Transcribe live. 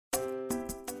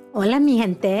Hola, mi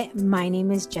gente. My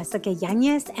name is Jessica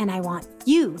Yanez, and I want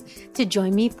you to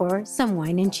join me for some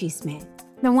Wine and Chisme.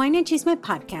 The Wine and Chisme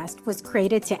podcast was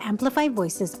created to amplify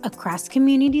voices across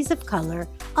communities of color,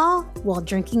 all while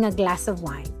drinking a glass of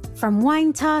wine. From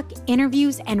wine talk,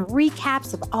 interviews, and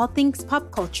recaps of all things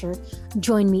pop culture,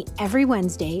 join me every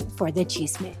Wednesday for the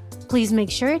Chisme. Please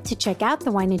make sure to check out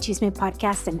the Wine and Chisme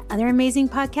podcast and other amazing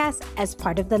podcasts as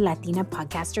part of the Latina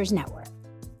Podcasters Network.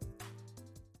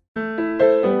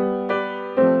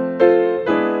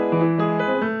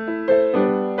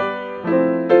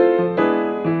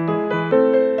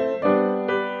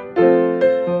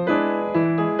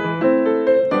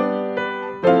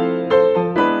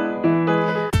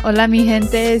 Hola mi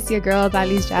gente, it's your girl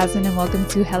Dali's Jasmine and welcome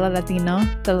to Hella Latino,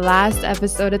 the last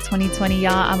episode of 2020,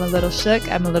 y'all. I'm a little shook,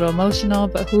 I'm a little emotional,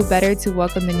 but who better to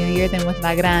welcome the new year than with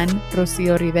la gran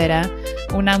Rocío Rivera,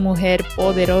 una mujer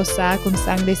poderosa con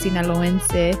sangre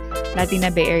sinaloense,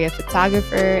 Latina Bay Area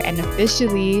photographer, and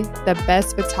officially the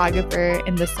best photographer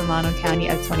in the Solano County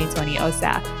of 2020. O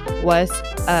sea, what's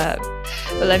up?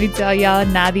 But let me tell y'all,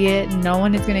 no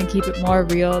one is going to keep it more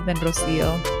real than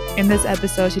Rocío. In this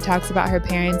episode, she talks about her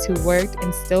parents who worked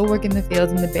and still work in the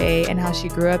fields in the Bay and how she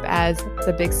grew up as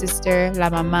the big sister, la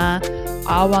mamá,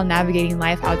 all while navigating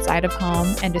life outside of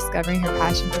home and discovering her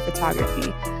passion for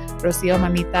photography. Rocío,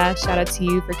 mamita, shout out to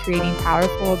you for creating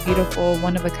powerful, beautiful,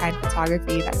 one-of-a-kind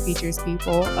photography that features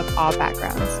people of all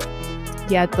backgrounds.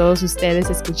 Y a todos ustedes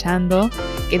escuchando,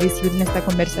 que disfruten esta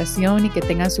conversación y que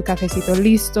tengan su cafecito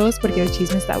listos porque el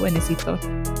chisme está buenecito.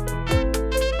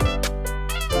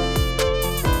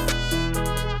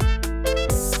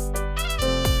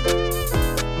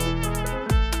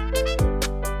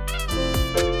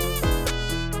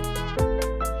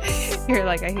 You're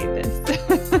like, I hate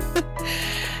this.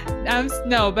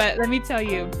 No, but let me tell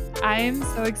you, I am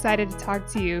so excited to talk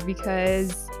to you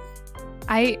because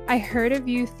I heard of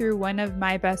you through one of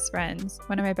my best friends,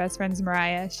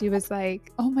 Mariah. She was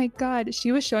like, oh my God,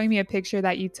 she was showing me a picture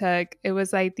that you took. It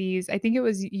was like these, I think it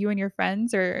was you and your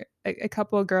friends or a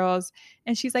couple of girls.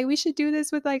 And she's like, we should do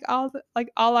this with like all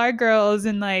our girls.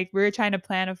 And like, we were trying to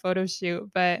plan a photo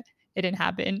shoot, but it didn't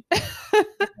happen.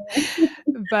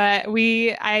 But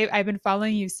I've been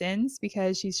following you since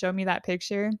because she showed me that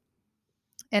picture.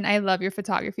 And I love your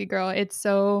photography, girl. It's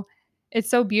so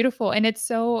beautiful and it's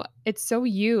so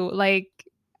you. Like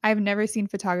I've never seen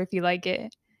photography like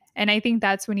it. And I think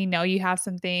that's when you know you have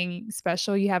something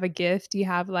special, you have a gift, you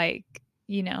have like,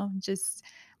 just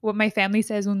what my family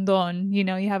says un don,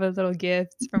 you have a little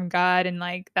gift from God and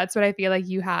like that's what I feel like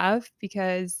you have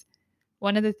because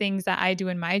one of the things that I do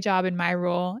in my job in my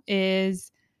role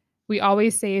is we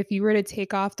always say if you were to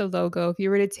take off the logo, if you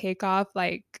were to take off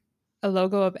like a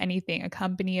logo of anything, a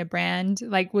company, a brand,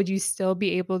 like would you still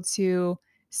be able to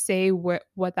say what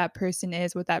that person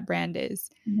is, what that brand is?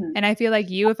 Mm-hmm. And I feel like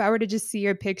you, if I were to just see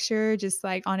your picture just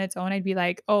like on its own, I'd be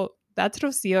like, oh, that's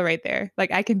Rocio right there.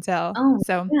 Like I can tell. Oh,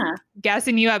 so yeah.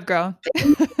 Gassing you up, girl.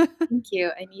 Thank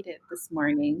you. I need it this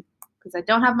morning because I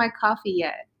don't have my coffee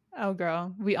yet. Oh,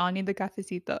 girl, we all need the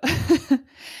cafecito.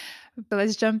 But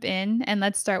let's jump in and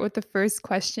let's start with the first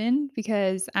question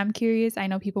because I'm curious. I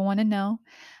know people want to know.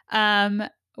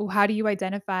 How do you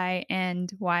identify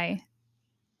and why?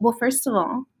 Well, first of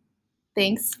all,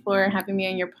 thanks for having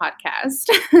me on your podcast.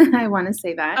 I want to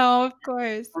say that. Oh, of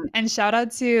course. And shout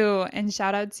out to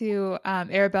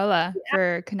Arabella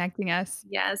for connecting us.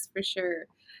 Yes, for sure.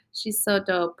 She's so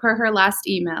dope. Per her last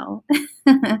email.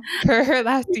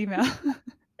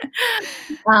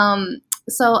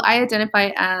 So I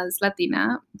identify as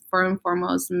Latina, first and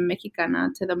foremost, Mexicana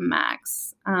to the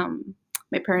max.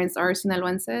 My parents are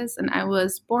Sinaloenses, and I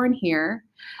was born here.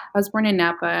 I was born in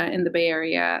Napa in the Bay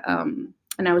Area, and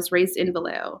I was raised in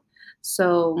Vallejo.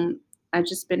 So I've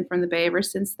just been from the Bay ever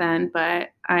since then, but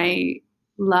I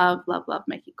love, love, love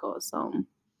Mexico. So,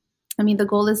 I mean, the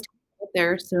goal is to get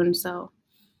there soon. So,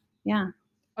 yeah.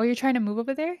 Oh, you're trying to move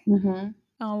over there? Mm-hmm.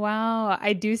 Oh, wow.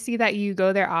 I do see that you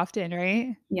go there often,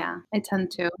 right? Yeah, I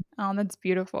tend to. Oh, that's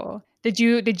beautiful. Did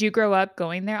you grow up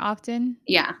going there often?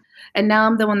 Yeah. And now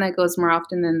I'm the one that goes more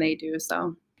often than they do.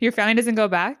 So your family doesn't go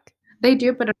back? They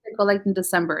do, but I go like in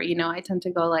December. I tend to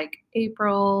go like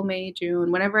April, May,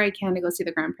 June, whenever I can to go see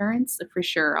the grandparents. For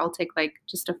sure. I'll take like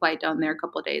just a flight down there a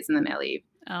couple of days and then I leave.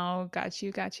 Oh, got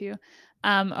you.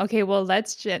 Okay, well,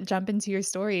 let's jump into your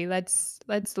story. Let's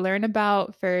learn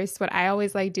about first. What I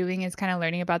always like doing is kind of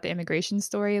learning about the immigration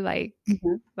story, like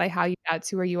how you got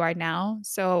to where you are now.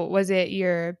 So, was it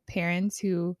your parents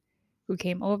who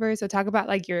came over? So, talk about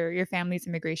like your family's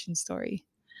immigration story,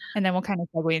 and then we'll kind of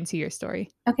segue into your story.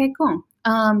 Okay, cool.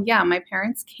 Yeah, my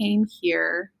parents came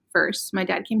here first. My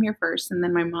dad came here first, and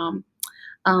then my mom.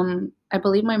 I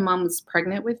believe my mom was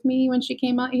pregnant with me when she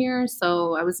came out here,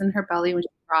 so I was in her belly when she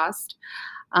crossed.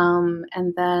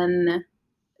 And then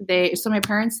my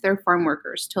parents, they're farm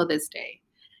workers till this day.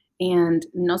 And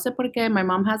no sé por qué, my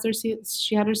mom has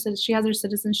she has her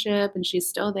citizenship and she's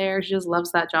still there. She just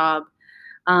loves that job.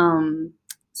 Um,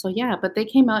 so yeah, but they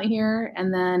came out here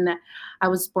and then I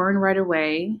was born right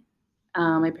away.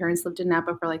 My parents lived in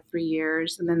Napa for like 3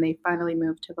 years and then they finally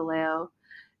moved to Vallejo.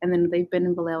 And then they've been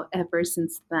in Vallejo ever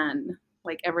since then,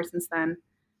 like ever since then.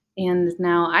 And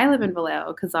now I live in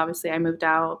Vallejo because obviously I moved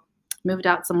out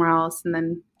somewhere else and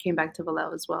then came back to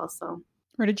Vallejo as well. So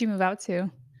Where did you move out to?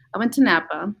 I went to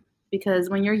Napa because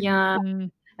when you're young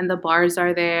Mm. and the bars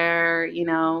are there,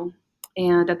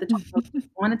 and at the time I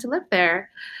wanted to live there.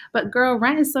 But girl,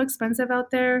 rent is so expensive out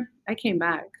there. I came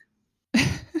back.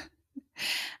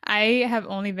 I have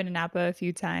only been in Napa a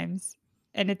few times,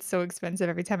 and it's so expensive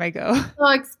every time I go. So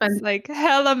It's expensive. like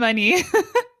hella money.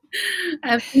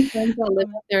 I have some friends that live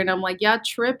Um, out there and I'm like, yeah,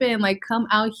 tripping, like come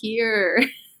out here.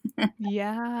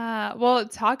 yeah. Well,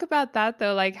 talk about that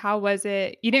though. Like, how was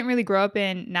it? You didn't really grow up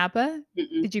in Napa?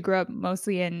 Mm-mm. Did you grow up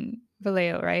mostly in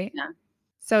Vallejo, right? Yeah.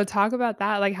 So talk about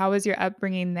that. Like, how was your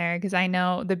upbringing there? Because I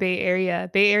know the Bay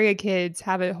Area kids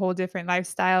have a whole different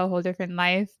lifestyle, a whole different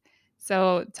life.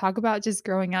 So talk about just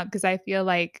growing up because I feel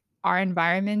like our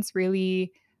environments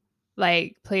really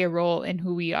like play a role in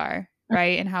who we are,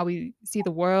 right? And how we see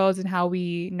the world and how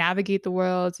we navigate the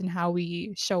world and how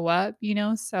we show up.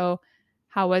 So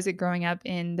how was it growing up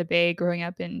in the Bay, growing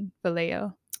up in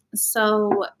Vallejo?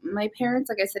 So my parents,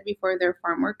 like I said before, they're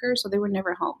farm workers, so they were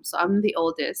never home. So I'm the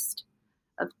oldest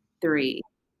of three.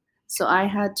 So I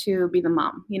had to be the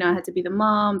mom. I had to be the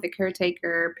mom, the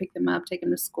caretaker, pick them up, take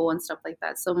them to school and stuff like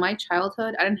that. So my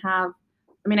childhood, I didn't have,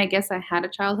 I mean, I guess I had a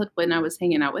childhood when I was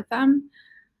hanging out with them.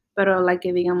 But like,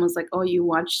 digamos, like, oh, you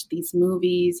watched these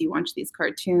movies, you watched these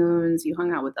cartoons, you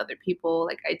hung out with other people.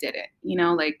 Like, I did it.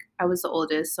 Like, I was the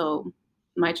oldest. So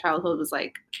my childhood was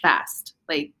like fast.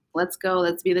 Like, let's go,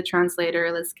 let's be the translator,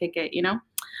 let's kick it.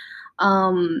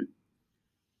 Um,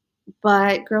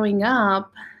 but growing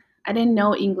up, I didn't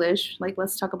know English. Like,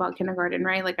 let's talk about kindergarten,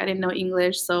 right? Like, I didn't know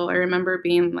English. So I remember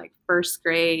being like first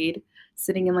grade,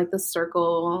 sitting in like the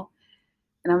circle.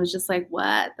 And I was just like,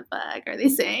 what the fuck are they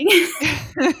saying?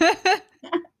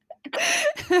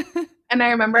 And I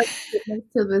remember I was sitting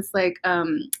next to this like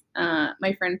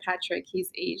my friend Patrick, he's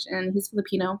Asian, he's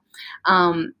Filipino.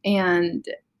 And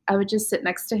I would just sit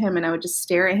next to him and I would just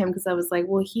stare at him because I was like,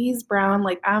 well, he's brown,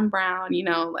 like I'm brown,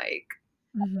 like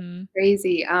Mhm.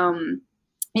 crazy.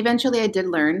 Eventually I did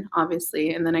learn,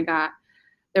 obviously, and then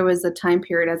there was a time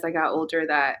period as I got older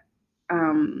that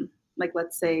like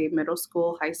let's say middle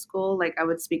school, high school, like I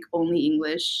would speak only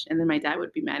English and then my dad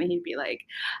would be mad and he'd be like,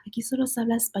 aquí solo se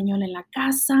habla español en la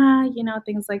casa,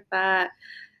 things like that.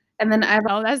 And then I've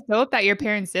Oh, that's dope that your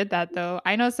parents did that though.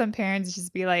 I know some parents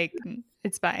just be like,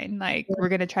 It's fine. Like, we're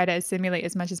gonna try to assimilate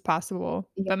as much as possible."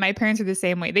 yeah, But my parents are the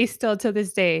same way. They still, to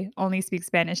this day, only speak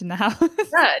Spanish in the house.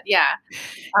 good, yeah.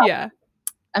 Yeah.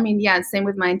 I mean, yeah, same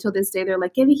with mine till this day. They're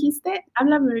like, ¿qué dijiste?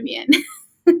 Háblame bien.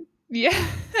 Yeah.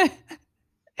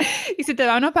 Y se te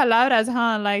van unas palabras,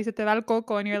 huh? Like, se te va el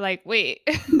coco, and you're like, "Wait."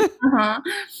 Uh-huh.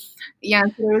 Yeah,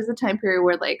 so there was a time period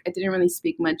where like I didn't really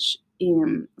speak much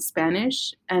in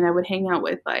Spanish and I would hang out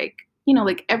with like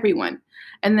everyone.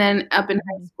 And then up in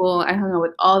high Mhm. school, I hung out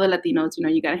with all the Latinos,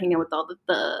 you gotta hang out with all the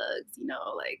thugs,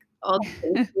 like all the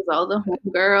gangsters, all the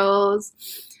homegirls.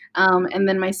 And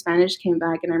then my Spanish came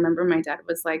back and I remember my dad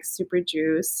was like super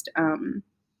juiced.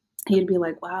 He'd be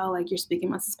like, wow, like you're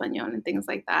speaking más español and things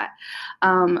like that.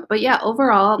 But yeah,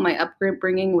 overall, my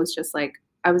upbringing was just like,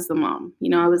 I was the mom,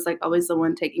 I was like always the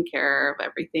one taking care of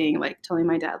everything, like telling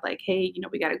my dad, like, hey,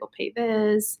 we got to go pay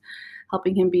this,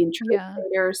 helping him be in Yeah.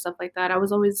 translator, stuff like that. I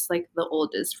was always like the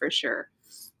oldest for sure.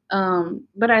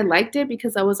 But I liked it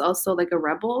because I was also like a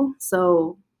rebel.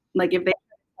 So, like, if they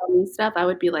tell me stuff, I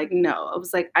would be like, no. I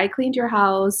was like, I cleaned your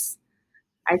house,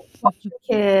 I watched your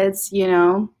kids.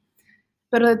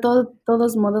 Pero de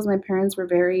todos modos, my parents were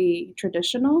very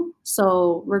traditional.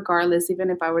 So regardless, even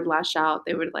if I would lash out,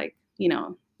 they would like,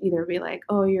 either be like,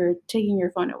 "Oh, you're taking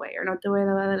your phone away," or "No te voy a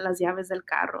dar las llaves del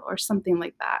carro," or something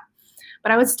like that.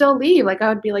 But I would still leave. Like I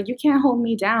would be like, "You can't hold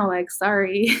me down." Like,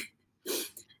 sorry.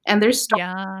 And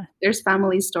Yeah. there's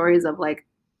family stories of like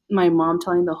my mom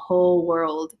telling the whole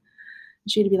world.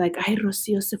 She'd be like, "Ay,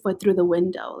 Rocío se fue through the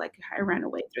window." Like I ran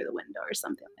away through the window or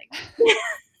something like.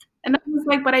 And I was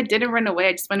like, "But I didn't run away,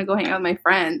 I just wanna go hang out with my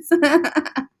friends."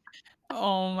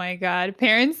 Oh my god.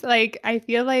 Parents, like, I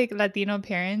feel like Latino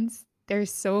parents, they're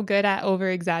so good at over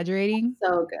exaggerating.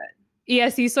 So good. Y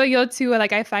así soy yo too,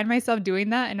 like, I find myself doing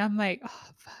that, and I'm like, "Oh,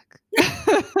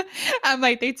 fuck. I'm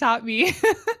like, they taught me.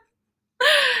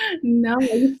 No,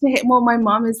 I used to hate, well, my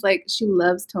mom is like, she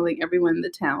loves telling everyone in the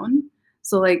town.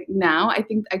 So like now, I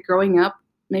think growing up,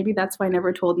 maybe that's why I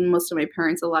never told most of my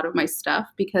parents a lot of my stuff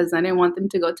because I didn't want them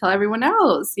to go tell everyone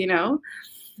else, you know?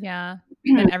 Yeah.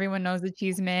 Then everyone knows the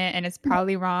cheese mint and it's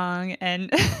probably wrong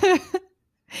and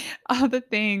all the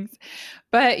things.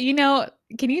 But,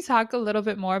 can you talk a little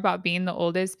bit more about being the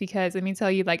oldest? Because let me tell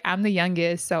you, like, I'm the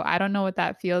youngest, so I don't know what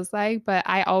that feels like, but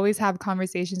I always have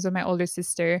conversations with my older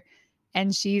sister,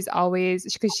 and she's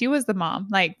always, because she was the mom.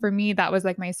 Like, for me, that was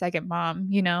like my second mom,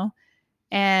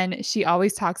 And she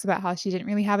always talks about how she didn't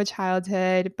really have a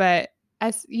childhood, but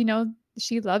as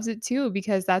she loves it too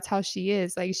because that's how she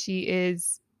is. Like, she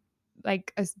is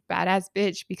like a badass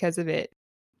bitch because of it.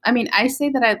 I mean, I say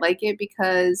that I like it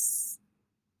because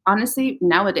honestly,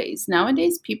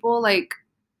 nowadays people like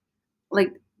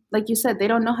like you said, they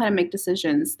don't know how to make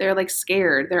decisions. They're like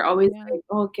scared. They're always Yeah. like,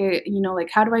 oh, okay, like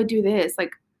how do I do this?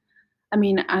 Like, I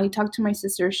mean, I talked to my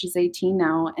sister, she's 18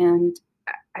 now, and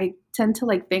I tend to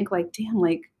like think like, damn,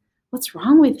 like, what's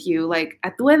wrong with you? Like,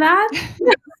 a tu edad?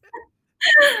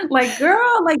 Like,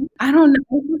 girl, like, I don't know.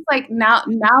 It's just like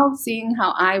now seeing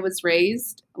how I was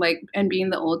raised, like, and being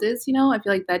the oldest, I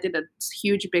feel like that did a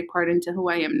huge big part into who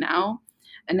I am now.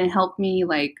 And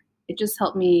it just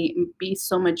helped me be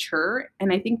so mature.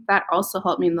 And I think that also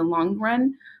helped me in the long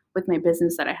run with my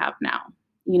business that I have now.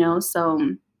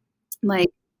 So like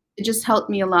it just helped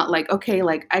me a lot. Like, okay,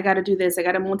 like I got to do this. I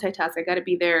got to multitask. I got to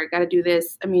be there. I got to do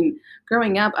this. I mean,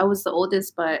 growing up, I was the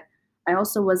oldest, but I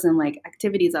also was in like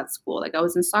activities at school. Like I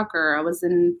was in soccer, I was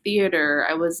in theater,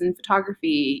 I was in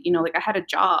photography, like I had a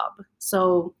job.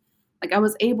 So like I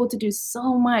was able to do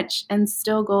so much and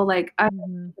still go like I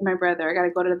Mhm. my brother, I got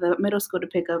to go to the middle school to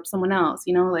pick up someone else,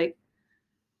 like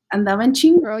andaban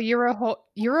ching Girl, you're a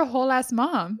whole ass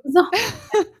mom. was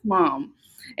a mom.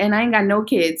 And I ain't got no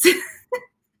kids.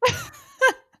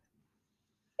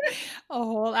 A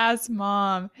whole ass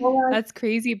mom. Well, That's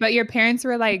crazy, but your parents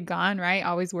were, like, gone, right?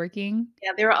 Always working?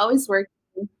 yeah, they were always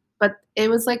working, but it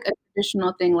was like a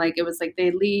traditional thing. Like it was like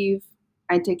they leave,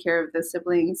 I take care of the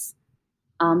siblings.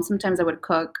 Sometimes I would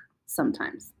cook,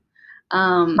 sometimes.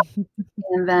 Um,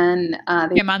 and then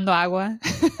Quemando agua.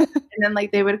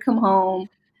 like they would come home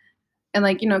and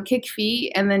like kick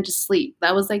feet and then just sleep.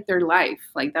 That was like their life.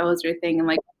 Like that was their thing. And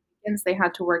like weekends they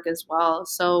had to work as well,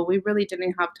 so we really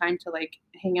didn't have time to like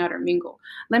hang out or mingle.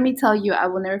 Let me tell you, I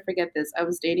will never forget this. I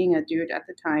was dating a dude at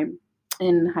the time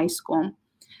in high school.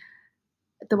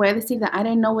 The way they see that, I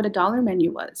didn't know what a dollar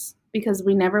menu was because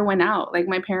we never went out. Like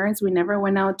my parents, we never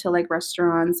went out to like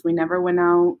restaurants. We never went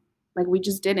out. Like we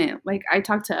just didn't. Like I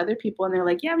talked to other people and they're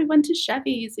like, yeah, we went to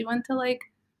Chevy's. We went to like,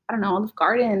 I don't know, Olive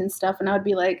Garden and stuff. And I would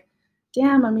be like,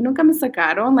 damn, a mí nunca me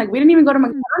sacaron. Like we didn't even go to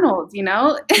McDonald's. And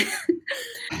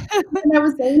I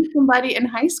was dating somebody in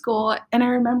high school and I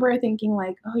remember thinking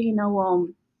like, oh, well,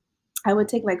 I would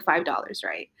take like $5,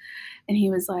 right? And he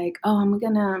was like, oh, I'm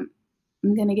gonna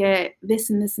get this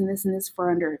and this and this and this for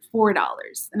under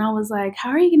 $4. And I was like, how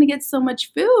are you gonna get so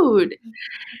much food?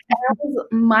 And I was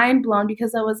mind blown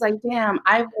because I was like, damn,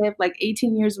 I've lived like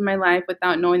 18 years of my life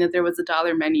without knowing that there was a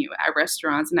dollar menu at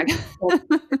restaurants. And I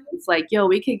it's like, yo,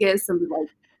 we could get some like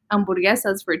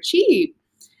hamburguesas for cheap.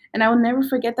 And I will never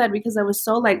forget that because I was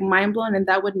so like mind blown, and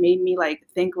that would made me like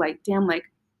think like, damn, like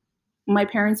my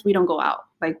parents, we don't go out.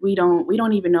 Like we don't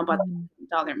even know about Mhm. the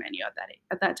dollar menu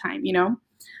at that time.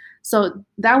 So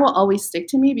that will always stick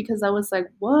to me because I was like,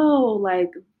 whoa,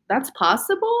 like that's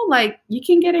possible? Like you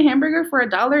can get a hamburger for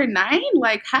 $1.09?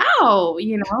 Like how?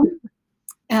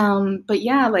 But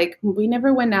yeah, like we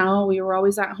never went out. We were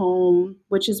always at home,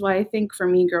 which is why I think for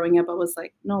me growing up, I was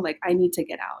like, no, like I need to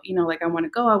get out. Like I want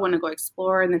to go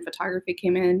explore. And then photography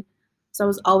came in. So I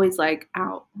was always like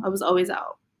out. I was always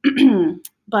out.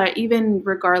 But even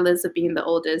regardless of being the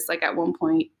oldest, like at one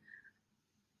point,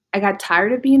 I got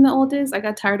tired of being the oldest. I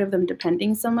got tired of them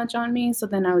depending so much on me. So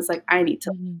then I was like, I need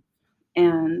to. Mhm.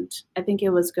 And I think it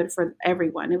was good for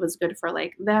everyone. It was good for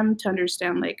like them to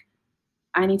understand like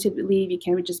I need to leave. You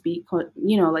can't just be,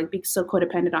 like be so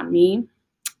codependent on me.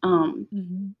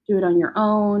 Mhm. Do it on your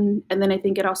own. And then I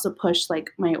think it also pushed like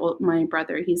my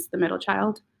brother. He's the middle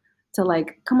child to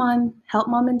like, come on, help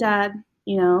mom and dad.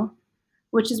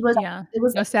 Which is what Yeah. it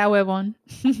was. No sea huevón.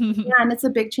 Yeah, and it's a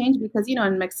big change because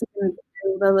in Mexican,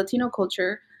 the Latino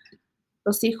culture,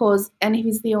 los hijos, and if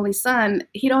he's the only son,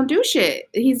 he don't do shit.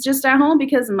 He's just at home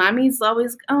because mommy's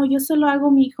always, oh, yo se lo hago,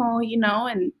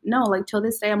 mijo, and no, like till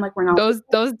this day, I'm like, we're not.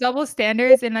 Those double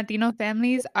standards in Latino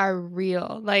families are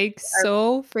real, like,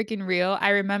 so freaking real. I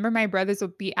remember my brothers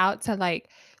would be out to, like,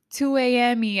 2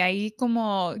 a.m. y ahí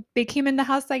como they came in the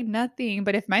house like nothing.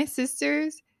 But if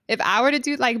I were to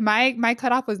do like my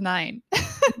cutoff was 9.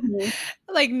 Mhm.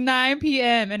 Like 9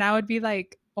 p.m. and I would be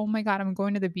like, oh my God, I'm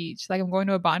going to the beach. Like I'm going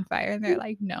to a bonfire. And they're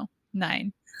like, no,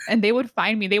 9. And they would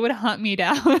find me. They would hunt me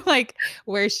down. Like,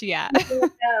 where's she at?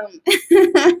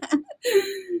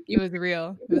 It was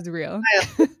real. It was real.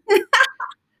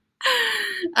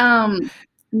 um,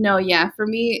 no, yeah, for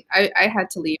me, I had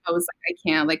to leave. I was like, I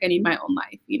can't, like, I need my own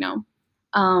life, you know?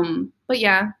 But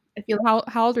yeah, I feel like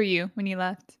How old were you when you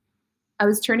left? I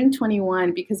was turning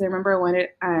 21 because I remember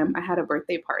I had a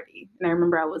birthday party and I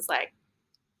remember I was like,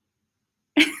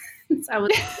 so I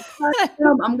was like,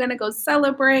 I'm gonna go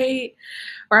celebrate.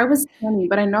 Or I was 20,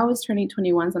 but I know I was turning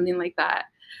 21, something like that.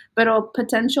 But a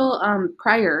potential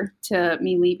prior to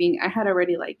me leaving, I had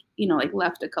already like, like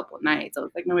left a couple of nights. I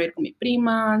was like, no way to con mi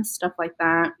prima, stuff like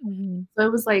that. Mhm. So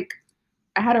it was like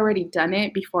I had already done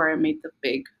it before I made the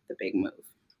big move.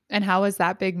 And how was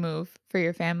that big move for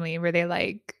your family? Were they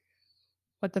like,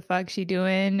 what the fuck she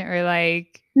doing? Or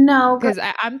like, No, but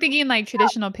because I'm thinking like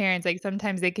traditional parents, like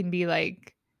sometimes they can be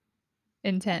like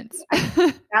intense.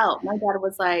 I out. My dad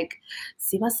was like,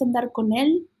 "Si vas a andar con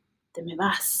él, te me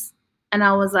vas." And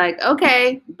I was like,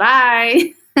 "Okay,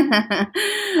 bye."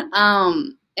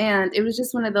 And it was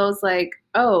just one of those like,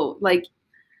 oh, like,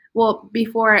 well,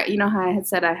 before, how I had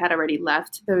said I had already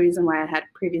left. The reason why I had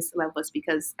previously left was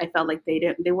because I felt like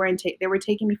they were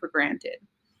taking me for granted.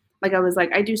 Like I was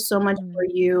like, I do so much for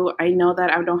Mm. you. I know that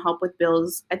I don't help with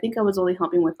bills. I think I was only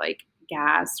helping with like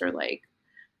gas or like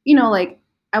like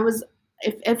I was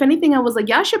if anything, I was like,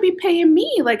 y'all should be paying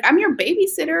me. Like I'm your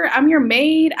babysitter, I'm your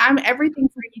maid, I'm everything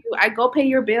for you. I go pay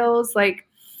your bills, like,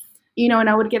 and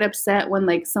I would get upset when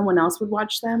like someone else would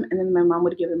watch them and then my mom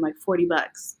would give them like $40.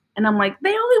 And I'm like,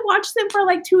 they only watch them for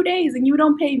like 2 days and you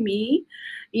don't pay me,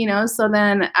 so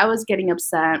then I was getting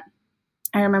upset.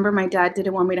 I remember my dad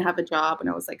didn't want me to have a job when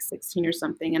I was like 16 or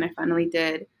something, and I finally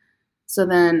did. So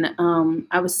then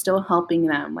I was still helping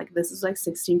them. Like this is like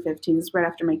 16, 15. This is right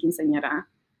after making Señora.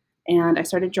 And I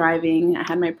started driving. I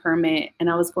had my permit and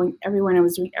I was going everywhere and I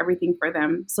was doing everything for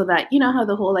them so that, how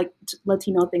the whole like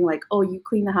Latino thing, like, oh, you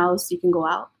clean the house, you can go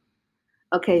out.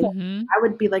 Okay. Mhm. I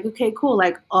would be like, okay, cool.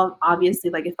 Like, obviously,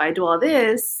 like if I do all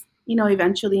this,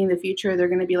 eventually in the future, they're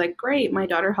going to be like, great, my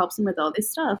daughter helps them with all this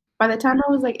stuff. By the time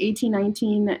I was like 18,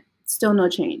 19, still no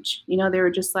change. They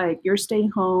were just like, you're staying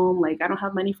home. Like, I don't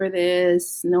have money for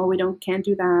this. No, can't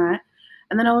do that.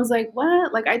 And then I was like,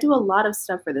 what? Like, I do a lot of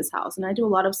stuff for this house and I do a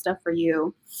lot of stuff for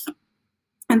you.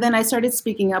 And then I started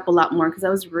speaking up a lot more because I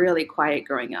was really quiet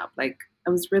growing up. Like, I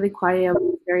was really quiet, I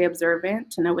was very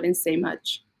observant, and I wouldn't say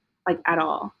much, like, at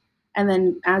all. And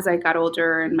then as I got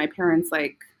older and my parents,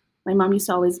 like, my mom used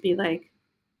to always be like,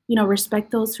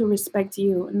 respect those who respect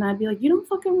you. And I'd be like, you don't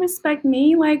fucking respect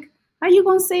me. Like, how you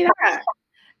gonna say that?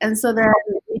 And so then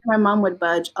my mom would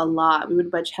budge a lot. We would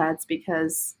budge heads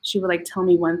because she would like tell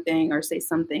me one thing or say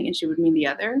something and she would mean the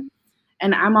other.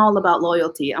 And I'm all about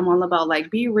loyalty. I'm all about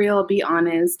like be real, be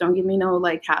honest, don't give me no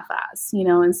like half ass,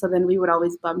 And so then we would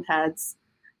always bump heads.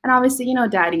 And obviously,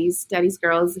 daddy's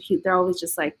girls, they're always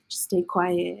just like, just stay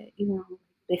quiet,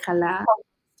 déjala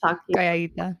talk to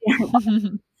Calladita.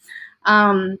 you.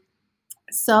 um,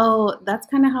 so that's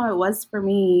kind of how it was for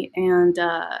me. And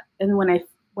when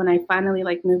I finally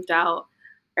like moved out,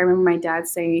 I remember my dad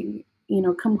saying,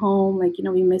 come home, like,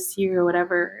 we miss you or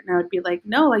whatever. And I would be like,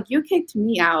 no, like you kicked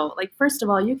me out. Like, first of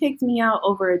all, you kicked me out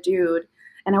over a dude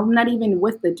and I'm not even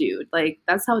with the dude. Like,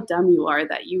 that's how dumb you are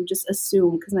that you just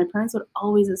assume, because my parents would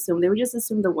always assume, they would just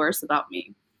assume the worst about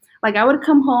me. Like I would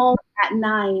come home at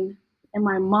 9 and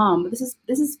my mom, this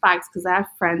is facts because I have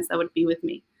friends that would be with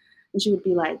me. And she would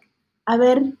be like, a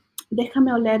ver, déjame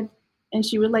oler. And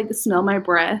she would like smell my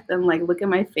breath and like look at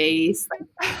my face.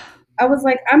 Like, I was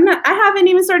like, I haven't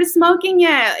even started smoking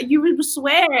yet. You would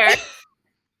swear.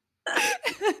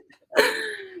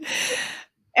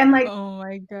 And like, Oh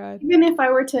my God. even if I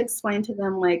were to explain to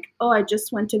them, like, oh, I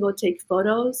just went to go take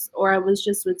photos, or I was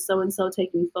just with so and so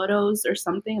taking photos or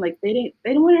something, like they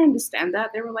didn't want to understand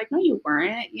that. They were like, no, you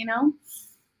weren't.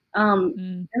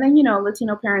 Mm. And then,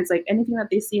 Latino parents, like anything that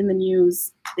they see in the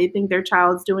news, they think their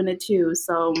child's doing it too.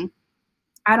 So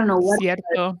I don't know what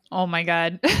Cierto. Oh my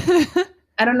God.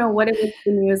 I don't know what it was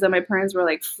the news that my parents were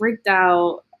like freaked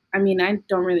out. I mean, I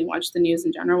don't really watch the news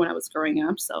in general when I was growing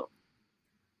up, so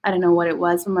I don't know what it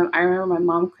was. But I remember my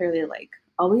mom clearly like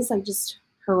always like just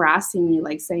harassing me,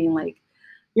 like saying like,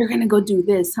 "You're gonna go do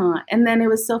this, huh?" And then it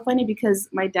was so funny because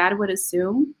my dad would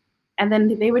assume, and then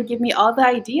they would give me all the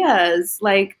ideas.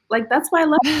 Like that's why I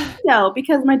love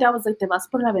because my dad was like, "Te vas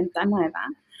por la ventana,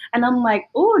 ¿verdad?" And I'm like,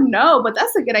 "Oh no, but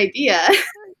that's a good idea."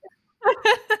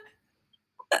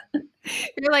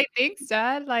 You're like, "Thanks,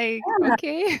 dad." Like, Yeah,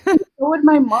 "Okay." so would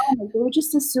my mom. Like, they would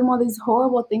just assume all these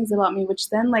horrible things about me, which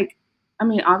then, like, I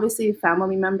mean, obviously,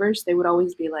 family members, they would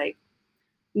always be like,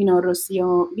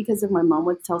 Rocio, because if my mom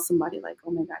would tell somebody, like,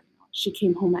 oh my God, she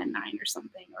came home at 9 or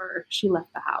something, or she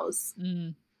left the house,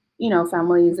 Mm,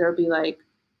 families, there would be like,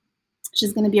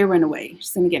 she's going to be a runaway.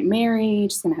 She's going to get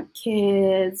married. She's going to have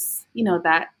kids,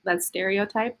 that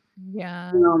stereotype.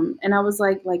 yeah. And I was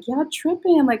like, yeah,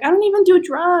 tripping. Like, I don't even do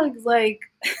drugs. Like,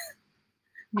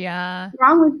 Yeah. what's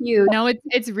wrong with you? No,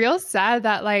 it's real sad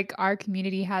that, like, our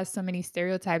community has so many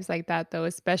stereotypes like that, though,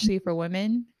 especially for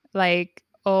women. Like,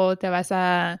 "Oh, te vas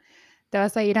a ir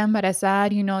a embarazar,"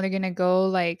 they're gonna go,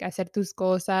 like, hacer tus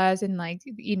cosas, and, like,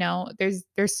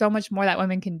 there's so much more that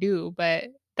women can do, but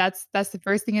that's the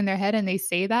first thing in their head, and they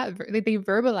say that, they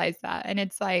verbalize that, and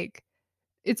it's like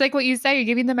what you say, you're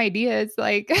giving them ideas,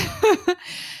 like,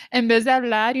 en vez de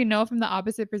hablar, from the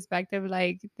opposite perspective,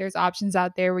 like, there's options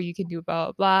out there where you can do blah,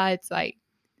 blah, blah. It's like,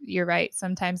 you're right.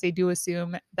 Sometimes they do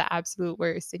assume the absolute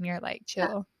worst, and you're like,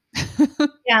 chill.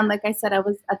 Yeah, and like I said, I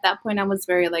was at that point, I was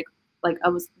very like I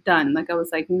was done. Like I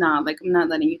was like, nah, like I'm not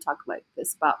letting you talk like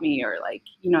this about me, or like,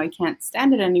 I can't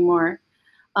stand it anymore.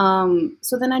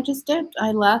 So then I just did.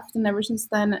 I left, and ever since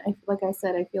then, like I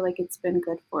said, I feel like it's been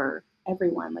good for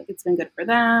everyone. Like it's been good for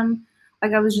them.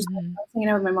 Like Mhm. I was hanging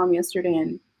out with my mom yesterday,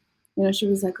 and she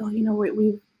was like, "Oh,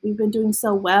 we've been doing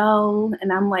so well,"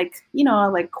 and I'm like,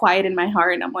 like quiet in my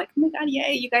heart, and I'm like, "Oh my God,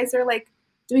 yay! You guys are like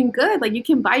doing good. Like you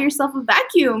can buy yourself a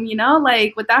vacuum,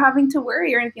 like without having to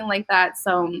worry or anything like that."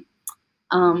 So,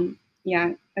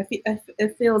 yeah,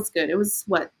 it feels good. It was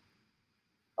what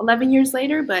 11 years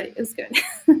later, but it's good.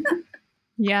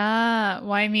 Yeah.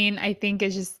 Well, I mean, I think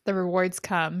it's just the rewards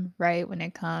come, right, when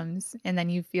it comes, and then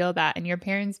you feel that, and your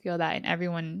parents feel that, and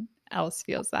everyone else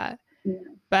feels that. Yeah.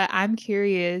 But I'm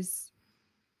curious,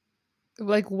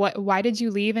 like, why did you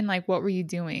leave, and, like, what were you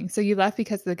doing? So you left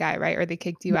because of the guy, right? Or they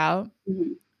kicked you out?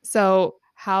 Mhm. So,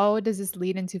 how does this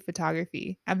lead into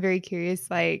photography? I'm very curious,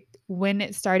 like, when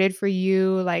it started for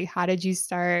you, like, how did you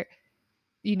start,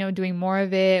 doing more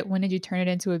of it? When did you turn it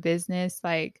into a business?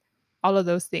 Like, all of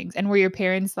those things. And were your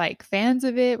parents, like, fans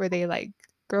of it? Were they like,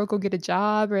 "Girl, go get a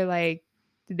job," or, like,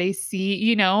 did they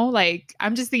see, like,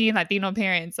 I'm just thinking Latino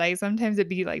parents, like, sometimes it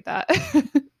be like that.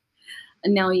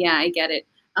 No, yeah, I get it.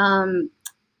 Um,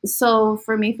 so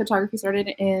for me, photography started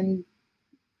in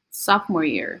sophomore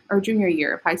year or junior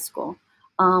year of high school.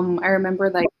 I remember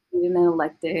like needing an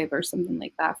elective or something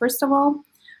like that. First of all,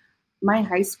 my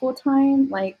high school time,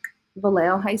 like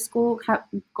Vallejo High School,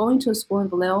 going to a school in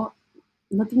Vallejo,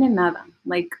 no tiene nada.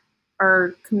 Like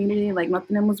our community, like no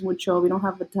tenemos mucho. We don't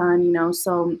have a ton.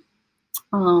 So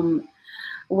um,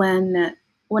 when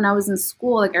when I was in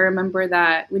school, like I remember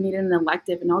that we needed an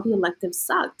elective, and all the electives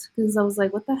sucked because I was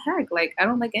like, what the heck? Like I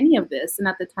don't like any of this. And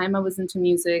at the time, I was into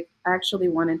music. I actually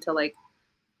wanted to like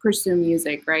pursue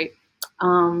music, right?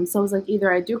 So I was like,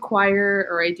 either I do choir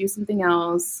or I do something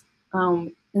else,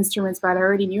 instruments. But I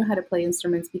already knew how to play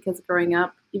instruments because growing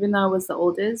up, even though I was the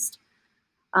oldest,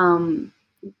 um,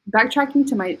 backtracking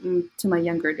to my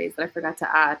younger days that I forgot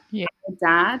to add, Yeah. my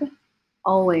dad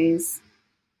always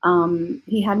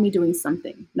he had me doing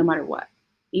something no matter what.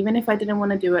 Even if I didn't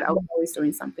want to do it, I was always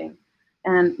doing something.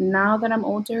 And now that I'm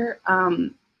older,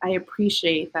 I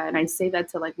appreciate that. And I say that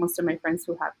to like most of my friends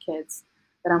who have kids,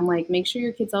 that I'm like, make sure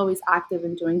your kid's always active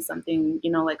and doing something,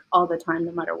 like all the time,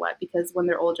 no matter what, because when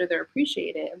they're older, they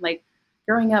appreciate it. And like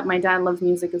growing up, my dad loves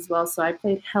music as well. So I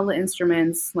played hella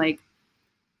instruments. Like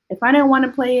if I didn't want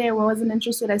to play it or wasn't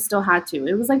interested, I still had to.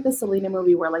 It was like the Selena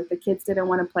movie where like the kids didn't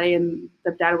want to play and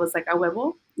the dad was like, "A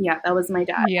huevo." Yeah, that was my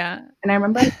dad. Yeah. And I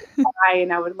remember I would cry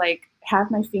and I would like have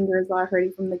my fingers all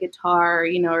hurting from the guitar,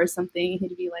 or something.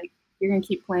 He'd be like, "You're gonna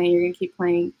keep playing. You're gonna keep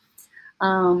playing."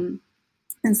 Um,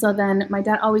 and so then my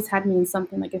dad always had me in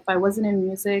something. Like if I wasn't in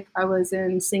music, I was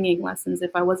in singing lessons.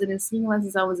 If I wasn't in singing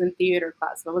lessons, I was in theater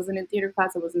class. If I wasn't in theater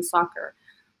class, I was in soccer.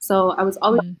 So I was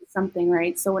always Mm. in something,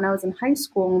 right? So when I was in high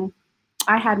school,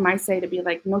 I had my say to be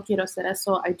like, no quiero hacer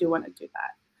eso. I do want to do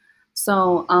that.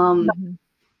 So Mhm.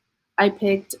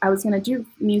 I was going to do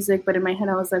music, but in my head,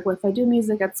 I was like, well, if I do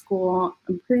music at school,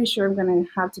 I'm pretty sure I'm going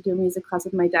to have to do a music class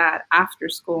with my dad after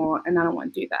school, and I don't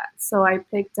want to do that. So I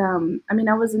picked,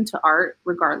 I was into art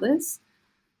regardless.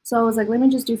 So I was like, let me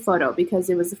just do photo because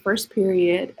it was the first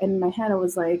period. And in my head, I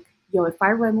was like, yo, if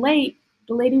I run late,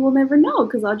 the lady will never know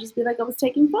because I'll just be like, I was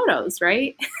taking photos,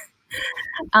 right?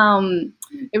 um,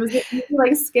 it was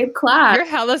like skip class. You're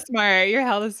hella smart. You're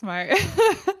hella smart.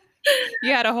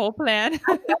 You had a whole plan.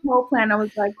 I had a whole plan. I was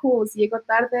like, cool, si llego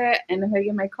tarde and if I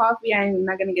get my coffee, I'm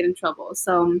not going to get in trouble.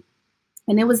 So,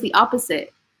 and it was the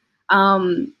opposite.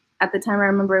 Um, at the time, I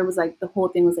remember it was like the whole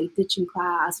thing was like ditching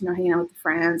class, hanging out with the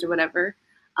friends or whatever.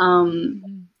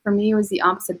 Mhm. For me, it was the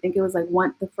opposite. I think it was like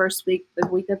the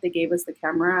week that they gave us the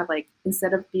camera, like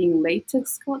instead of being late to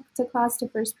class to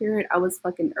first period, I was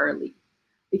fucking early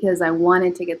because I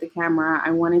wanted to get the camera.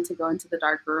 I wanted to go into the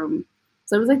dark room.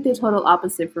 So it was like the total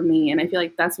opposite for me. And I feel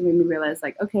like that's what made me realize,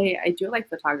 like, okay, I do like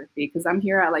photography because I'm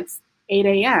here at like 8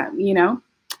 a.m.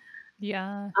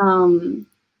 Yeah. Um,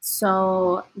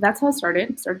 so that's how I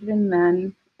started. Started in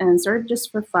then and started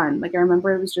just for fun. Like I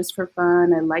remember it was just for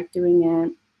fun. I liked doing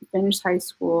it. Finished high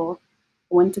school,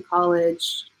 went to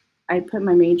college. I put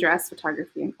my major as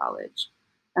photography in college.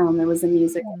 It was in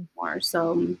music Mm. more.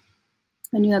 So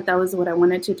I knew that that was what I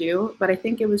wanted to do. But I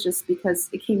think it was just because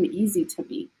it came easy to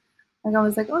me. Like I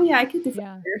was like, oh yeah, I could do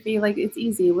Yeah. photography. Like it's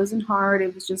easy. It wasn't hard.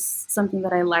 It was just something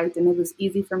that I liked, and it was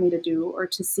easy for me to do or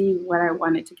to see what I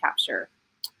wanted to capture.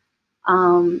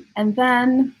 And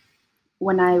then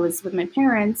when I was with my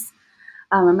parents,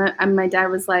 my dad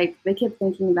was like, they kept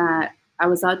thinking that I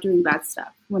was out doing bad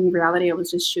stuff. When in reality, I was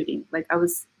just shooting. Like I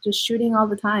was just shooting all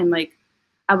the time. Like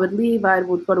I would leave, I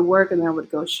would go to work, and then I would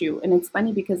go shoot. And it's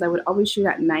funny because I would always shoot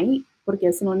at night, porque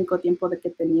es el único tiempo de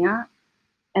que tenía.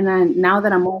 And then now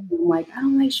that I'm older, Mm. I'm like, I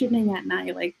don't like shooting at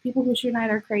night. Like people who shoot at night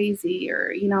are crazy,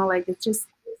 or like it's just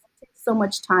it takes so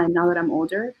much time now that I'm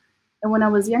older. And when I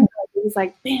was younger, like, it was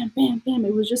like bam, bam, bam.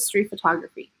 It was just street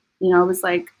photography. It was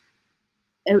like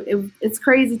it's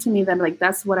crazy to me that like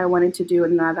that's what I wanted to do,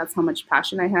 and now that's how much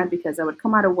passion I had because I would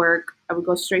come out of work, I would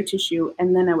go straight to shoot,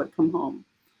 and then I would come home.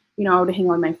 I would hang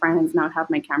out with my friends and I would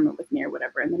have my camera with me or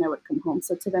whatever, and then I would come home.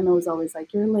 So to them, it was always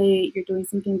like, you're late, you're doing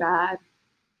something bad.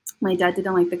 My dad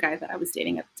didn't like the guy that I was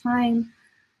dating at the time.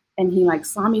 And he like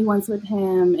saw me once with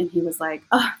him and he was like,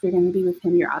 oh, if you're going to be with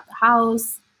him, you're out the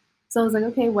house. So I was like,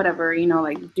 okay, whatever,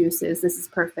 like deuces, this is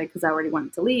perfect because I already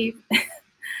wanted to leave.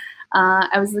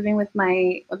 I was living with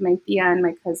my tia and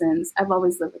my cousins. I've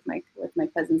always lived with my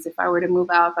cousins. If I were to move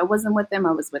out, if I wasn't with them,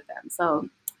 I was with them. So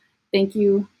thank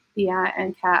you, Tia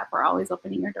and Kat, for always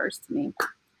opening your doors to me.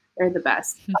 They're the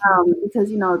best.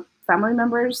 Because family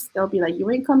members, they'll be like, you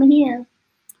ain't coming here.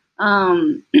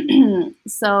 Um,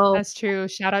 so That's true.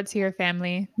 Shout out to your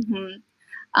family. mhm.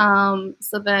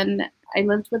 So then I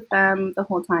lived with them the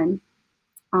whole time.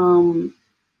 Um,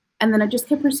 and then I just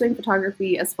kept pursuing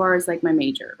photography as far as like my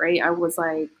major, right? I was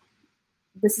like,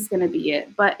 this is gonna be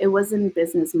it. But it wasn't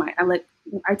business mind.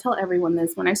 I tell everyone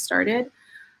this when I started,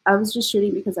 I was just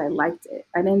shooting because I liked it.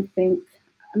 I didn't think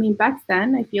I mean back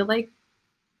then I feel like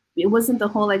it wasn't the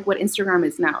whole like what Instagram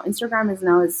is now. Instagram is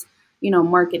now is,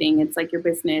 marketing. It's like your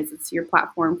business, it's your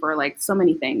platform for like so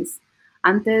many things.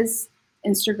 Antes,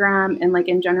 Instagram and like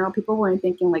in general, people weren't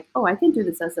thinking like, oh, I can do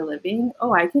this as a living.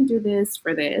 Oh, I can do this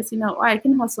for this. Oh, I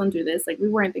can hustle and do this. Like we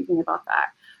weren't thinking about that.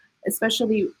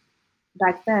 Especially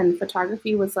back then,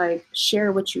 photography was like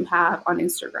share what you have on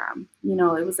Instagram.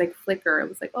 It was like Flickr. It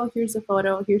was like, oh, here's a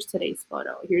photo, here's today's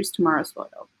photo, here's tomorrow's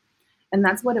photo. And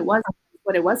that's what it was.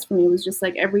 What it was for me was just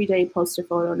like every day post a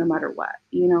photo no matter what,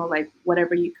 like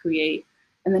whatever you create.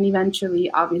 And then eventually,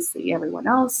 obviously, everyone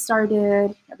else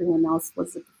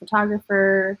was a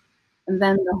photographer. And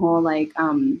then the whole like,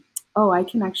 oh, I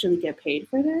can actually get paid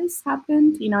for this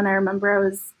happened, and I remember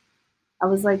I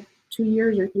was like 2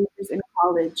 years or 3 years in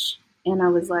college, and I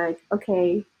was like,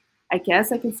 okay, I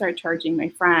guess I can start charging my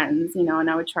friends, and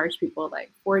I would charge people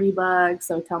like $40.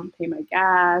 So tell them to pay my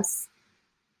gas.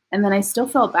 And then I still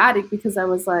felt bad because I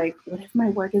was like, what if my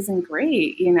work isn't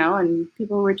great, And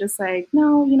people were just like,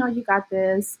 no, you got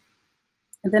this.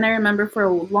 And then I remember for the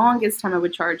longest time I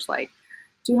would charge like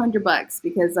 $200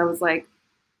 because I was like,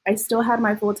 I still had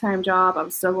my full time job. I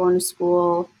was still going to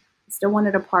school. I still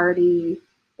wanted to party,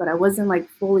 but I wasn't like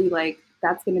fully like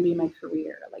that's going to be my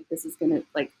career. Like this is going to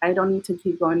like I don't need to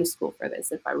keep going to school for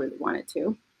this if I really wanted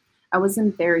to. I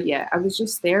wasn't there yet. I was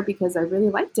just there because I really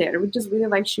liked it. I would just really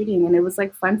like shooting, and it was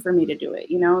like fun for me to do it.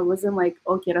 It wasn't like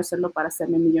oh quiero hacerlo para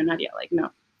hacerme millonaria. Like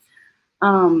no.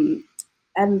 Um,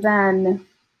 and then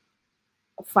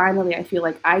finally, I feel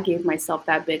like I gave myself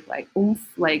that big like oomph,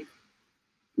 like.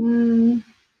 Mm,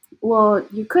 well,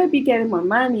 you could be getting more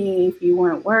money if you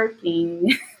weren't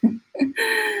working,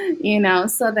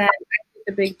 So then I did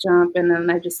the big jump, and then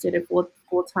I just did it full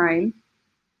time.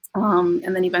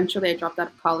 And then eventually I dropped out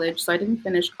of college, so I didn't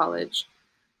finish college,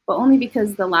 but only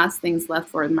because the last things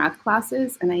left were math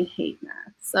classes, and I hate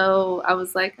math. So I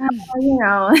was like,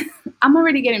 I'm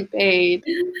already getting paid.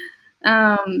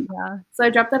 Yeah. So I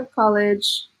dropped out of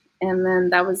college, and then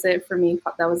that was it for me.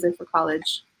 That was it for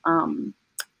college.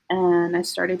 And I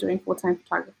started doing full time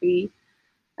photography.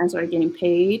 I started getting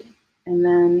paid, and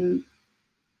then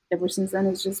ever since then,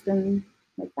 it's just been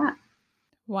like that.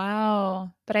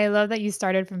 Wow. But I love that you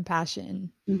started from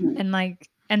passion. Hmm. And like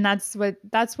and that's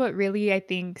what really I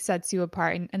think sets you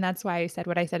apart. And that's why I said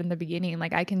what I said in the beginning.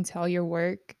 Like I can tell your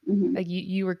work, Hmm. like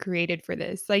you were created for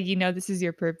this. Like this is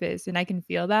your purpose. And I can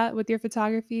feel that with your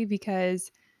photography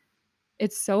because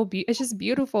it's just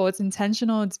beautiful. It's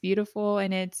intentional, it's beautiful,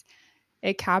 and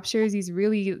it captures these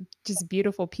really just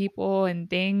beautiful people and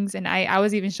things. And I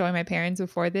was even showing my parents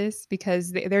before this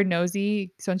because they're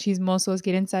nosy. Son chismosos,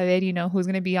 quieren saber, who's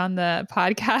going to be on the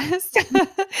podcast.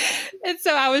 And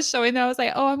so I was showing them, I was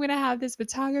like, oh, I'm going to have this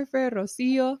photographer,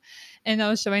 Rocio. And I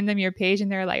was showing them your page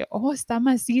and they're like, oh, está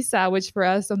maciza, which for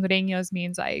us hondureños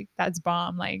means like, that's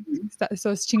bomb. Like,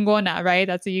 so it's chingona, right?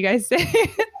 That's what you guys say.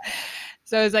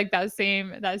 So it's like that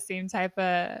same type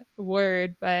of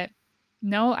word, but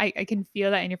no, I can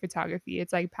feel that in your photography.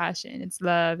 It's like passion, it's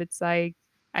love. It's like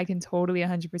I can totally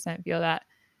 100% feel that.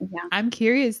 Yeah. I'm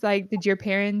curious, like, did your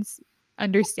parents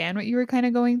understand what you were kind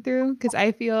of going through? Because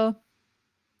I feel,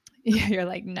 yeah, you're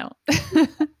like, no.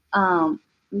 Um,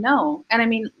 no. And I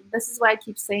mean, this is why I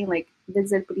keep saying, like,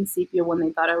 desde el principio, when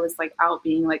they thought I was like out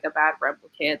being like a bad rebel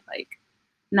kid, like,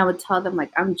 and I would tell them,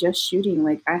 like, I'm just shooting.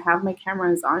 Like, I have my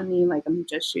cameras on me. Like, I'm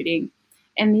just shooting.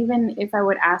 And even if I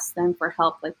would ask them for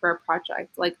help, like for a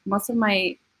project, like most of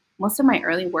my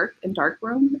early work in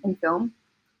darkroom and film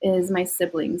is my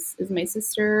siblings, is my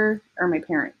sister or my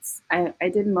parents. I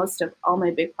did most of all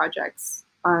my big projects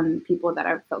on people that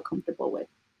I felt comfortable with.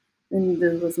 And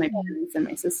this was my Mm. parents and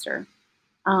my sister.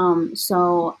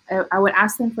 So I would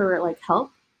ask them for like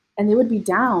help, and they would be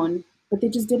down, but they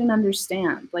just didn't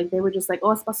understand. Like they were just like,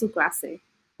 "Oh, es para su clase,"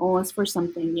 "Oh, it's for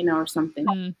something," or something.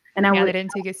 Mm. And I Yeah, they would,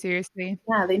 didn't take it seriously.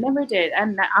 yeah, they never did.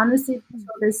 And honestly, Mm.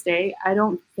 to this day, I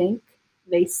don't think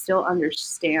they still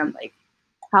understand like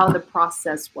how the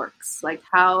process works. Like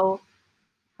how,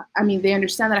 I mean, they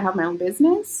understand that I have my own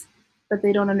business, but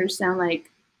they don't understand like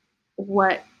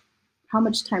what how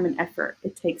much time and effort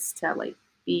it takes to like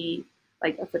be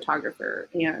like a photographer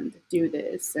and do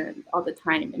this and all the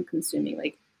time and consuming.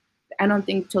 Like I don't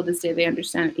think till this day they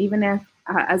understand. Even if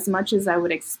as much as I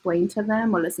would explain to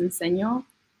them or les enseño,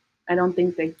 I don't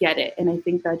think they get it. And I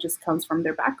think that just comes from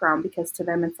their background because to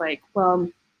them it's like, well,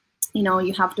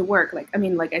 you have to work. Like I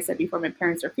mean, like I said before, my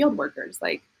parents are field workers.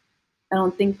 Like I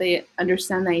don't think they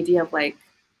understand the idea of like,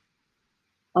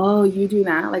 oh, you do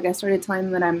that? Like I started telling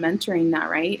them that I'm mentoring that,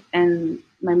 right? And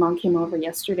my mom came over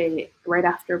yesterday right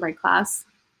after my class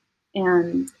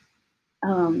and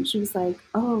she was like,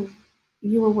 "Oh,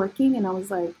 you were working?" And I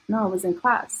was like, "No, I was in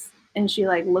class." And she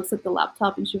like looks at the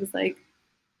laptop and she was like,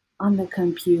 "On the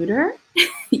computer?"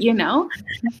 you know?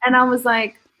 And I was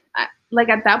like, like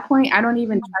at that point, I don't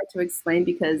even try to explain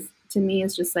because to me,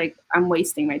 it's just like I'm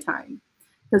wasting my time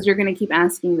because you're going to keep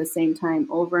asking the same time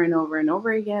over and over and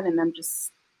over again. And I'm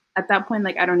just at that point,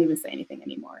 like I don't even say anything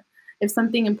anymore. If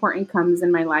something important comes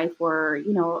in my life or,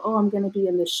 oh, I'm going to be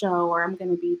in this show or I'm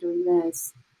going to be doing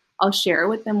this, I'll share it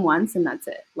with them once and that's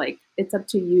it. Like it's up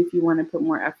to you if you want to put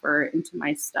more effort into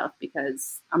my stuff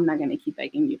because I'm not going to keep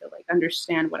begging you to like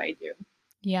understand what I do.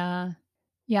 Yeah.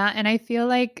 Yeah, and I feel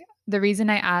like the reason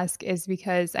I ask is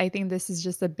because I think this is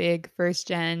just a big first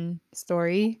gen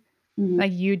story. Mhm.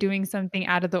 Like you doing something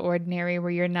out of the ordinary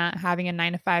where you're not having a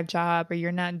 9 to 5 job or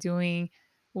you're not doing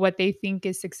what they think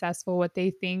is successful, what they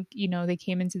think, they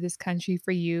came into this country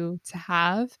for you to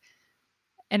have.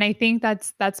 And I think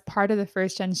that's part of the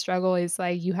first gen struggle is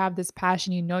like you have this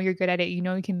passion, you're good at it,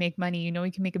 you can make money,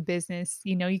 you can make a business,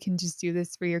 you can just do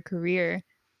this for your career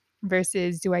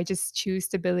versus do I just choose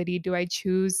stability? Do I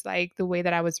choose like the way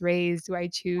that I was raised? Do I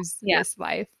choose Yeah. this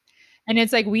life? And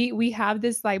it's like we have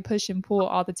this like push and pull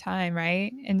all the time,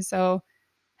 right? And so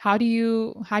how do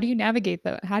you navigate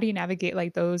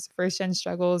like those first gen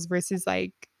struggles versus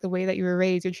like the way that you were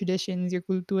raised, your traditions, your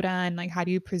cultura, and like how do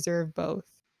you preserve both?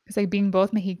 It's like being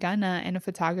both Mexicana and a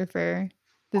photographer.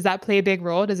 Does that play a big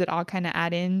role? Does it all kind of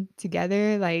add in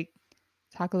together? Like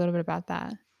talk a little bit about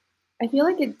that. I feel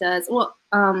like it does. Well,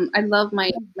 I love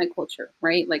my culture,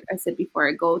 right? Like I said before,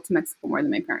 I go to Mexico more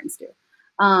than my parents do.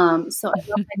 So I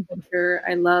love my culture.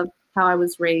 I love how I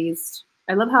was raised.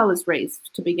 I love how I was raised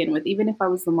to begin with. Even if I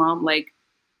was the mom, like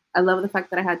I love the fact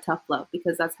that I had tough love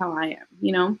because that's how I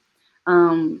am.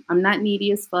 I'm not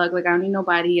needy as fuck. Like I don't need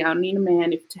nobody. I don't need a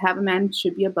man. If to have a man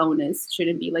should be a bonus,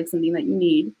 shouldn't be like something that you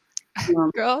need.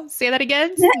 Um, Girl, say that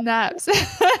again. Snaps.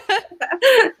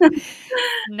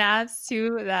 Snaps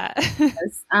to that.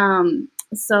 Yes.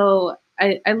 So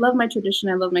I love my tradition.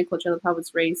 I love my culture. I love how I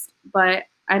was raised. But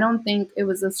I don't think it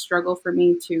was a struggle for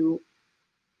me to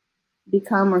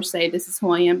become or say this is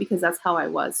who I am because that's how I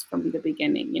was from the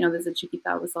beginning. Desde chiquita,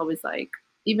 I was always like,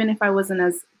 even if I wasn't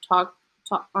as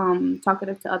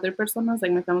talkative to other personas,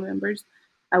 like my family members,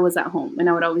 I was at home and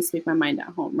I would always speak my mind at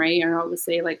home, right? And I would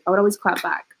say like I would always clap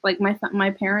back. Like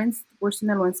my parents were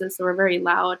Sinaloenses, so we're very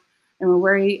loud and we're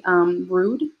very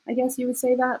rude. I guess you would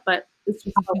say that, but it's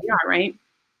just how we are, right?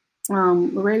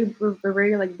 We're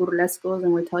very like burlescos,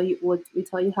 and we tell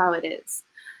you how it is,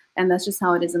 and that's just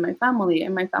how it is in my family.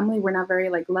 In my family, we're not very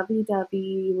like lovey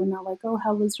dovey. We're not like, oh,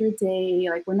 how was your day?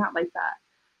 Like we're not like that.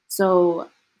 So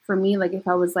for me, like if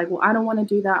I was like, well, I don't want to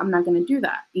do that, I'm not going to do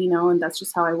that, and that's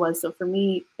just how I was. So for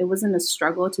me, it wasn't a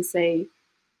struggle to say,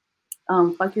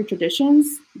 fuck your traditions,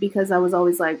 because I was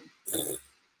always like,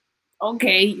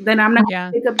 okay, then I'm not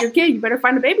Yeah. going to pick up your kid. You better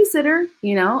find a babysitter.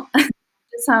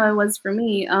 That's how it was for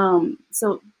me.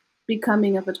 So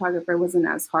becoming a photographer wasn't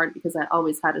as hard because I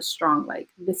always had a strong, like,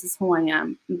 this is who I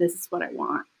am. This is what I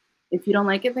want. If you don't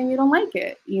like it, then you don't like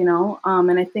it.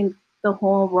 And I think the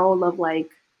whole role of like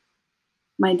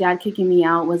my dad kicking me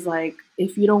out was like,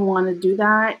 if you don't want to do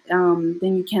that,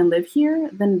 then you can't live here.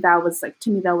 Then that was like,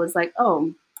 to me, that was like,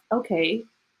 oh, okay.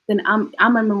 Then I'm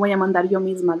on my way a mandar yo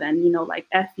misma then, like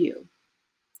F you.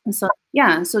 And so,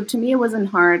 yeah, so to me, it wasn't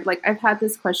hard. Like, I've had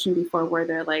this question before where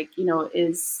they're like,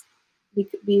 is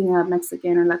being a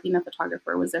Mexican or Latina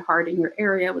photographer, was it hard in your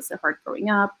area? Was it hard growing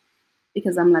up?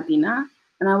 Because I'm Latina.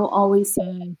 And I will always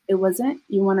say it wasn't.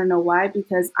 You want to know why?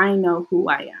 Because I know who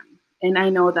I am. And I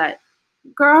know that,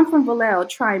 girl, I'm from Vallejo.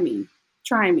 Try me.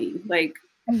 Try me. Like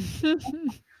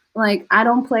I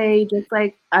don't play, just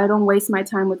like I don't waste my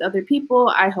time with other people.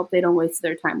 I hope they don't waste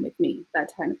their time with me.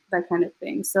 That kind of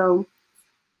thing. So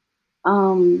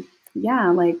yeah,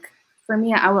 like for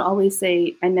me, I would always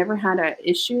say I never had an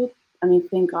issue. I mean,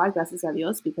 thank God, gracias a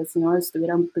Dios, because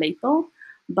estuviera un pleito.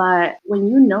 But when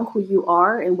you know who you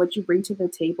are and what you bring to the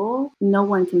table, no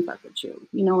one can fuck with you.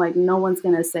 Like no one's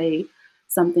gonna say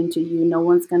something to you. No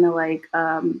one's gonna like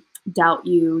doubt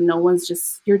you.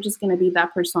 You're just gonna be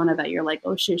that persona that you're like,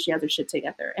 oh shit, she has her shit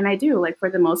together. And I do, like for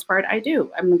the most part, I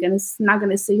do. I'm not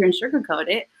gonna sit here and sugarcoat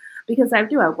it because I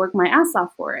do. I work my ass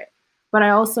off for it. But I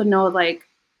also know like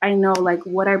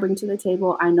what I bring to the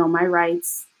table. I know my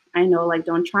rights. I know like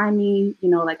don't try me,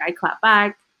 like I clap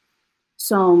back.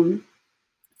 So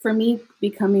for me,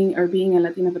 becoming or being a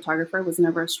Latina photographer was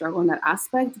never a struggle in that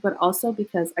aspect, but also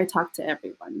because I talk to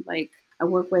everyone. Like I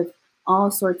work with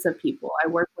all sorts of people. I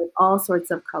work with all sorts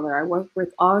of color. I work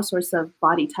with all sorts of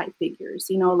body type figures.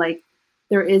 Like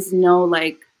there is no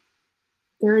like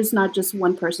there is not just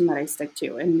one person that I stick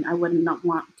to, and I would not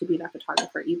want to be that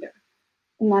photographer either.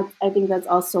 And I think that's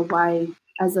also why,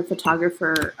 as a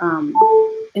photographer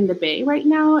in the Bay right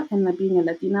now, and like being a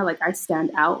Latina, like I stand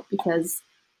out because,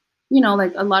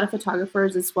 like a lot of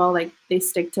photographers as well, like they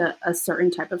stick to a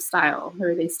certain type of style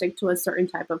or they stick to a certain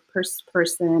type of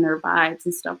person or vibes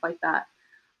and stuff like that.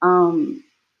 Um,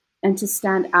 and to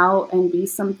stand out and be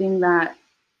something that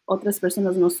otras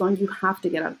personas no son, you have to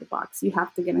get out of the box. You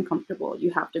have to get uncomfortable. You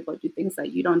have to go do things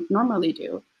that you don't normally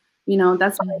do.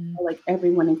 That's why I feel like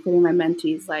everyone, including my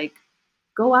mentees, like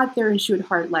go out there and shoot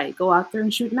hard light, go out there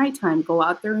and shoot nighttime, go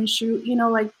out there and shoot,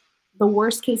 like the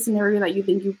worst case scenario that you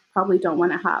think you probably don't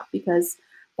want to have, because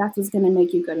that's what's going to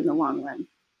make you good in the long run.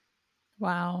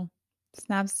 Wow.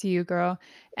 Snaps to you, girl.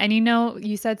 And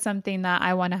you said something that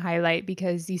I want to highlight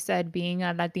because you said being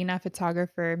a Latina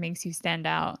photographer makes you stand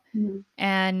out. Mm-hmm.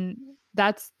 And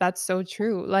that's so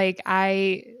true. Like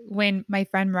when my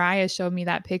friend Mariah showed me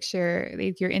that picture,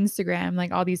 like your Instagram,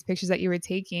 like all these pictures that you were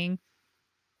taking,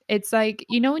 it's like,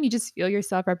 when you just feel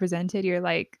yourself represented, you're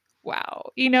like, wow,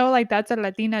 like that's a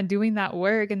Latina doing that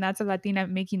work, and that's a Latina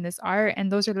making this art,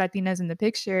 and those are Latinas in the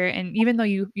picture. And even though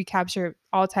you capture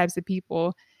all types of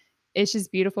people, it's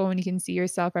just beautiful when you can see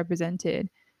yourself represented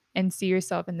and see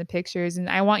yourself in the pictures. And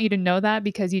I want you to know that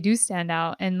because you do stand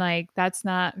out, and like that's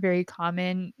not very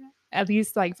common, at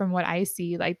least like from what I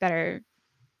see, like that are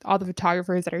all the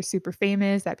photographers that are super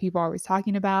famous that people are always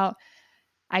talking about.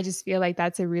 I just feel like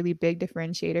that's a really big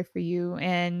differentiator for you.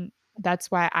 And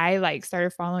that's why I like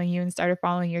started following you and started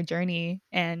following your journey.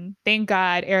 And thank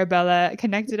God Arabella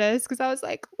connected us, because I was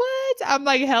like, what? I'm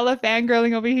like hella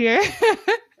fangirling over here.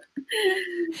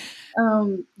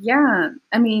 Yeah,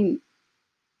 I mean,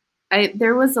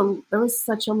 there was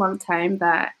such a long time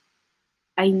that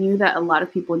I knew that a lot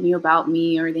of people knew about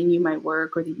me, or they knew my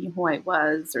work, or they knew who I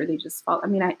was, or they just follow. I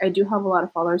mean, I do have a lot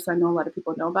of followers, so I know a lot of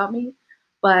people know about me,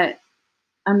 but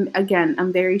I'm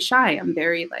very shy. I'm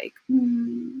very like,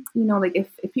 like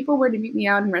if people were to meet me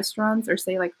out in restaurants or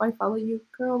say like, oh, I follow you,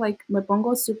 girl, like me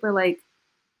pongo super like,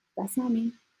 that's not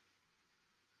me.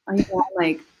 I'm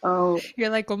like, oh, You're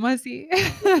like, ¿cómo así?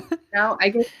 no, I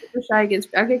get super shy.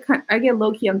 I get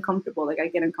low key uncomfortable. Like I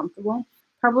get uncomfortable.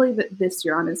 probably this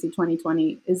year, honestly,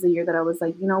 2020 is the year that I was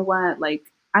like, you know what, like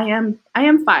I am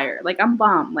fire, like I'm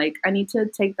bomb, like I need to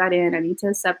take that in, I need to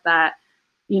accept that,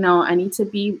 I need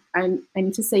to I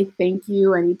need to say thank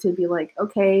you, I need to be like,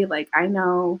 okay, like I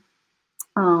know,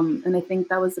 and I think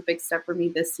that was a big step for me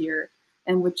this year,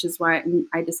 and which is why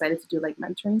I decided to do like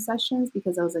mentoring sessions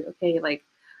because I was like, okay, like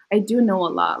I do know a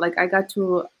lot. Like I got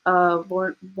to a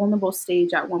vulnerable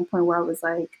stage at one point where I was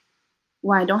like,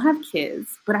 well, I don't have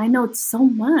kids, but I know so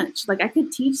much. Like I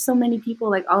could teach so many people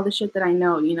like all the shit that I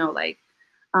know, like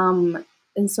um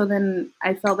and so then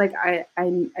I felt like I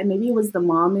maybe it was the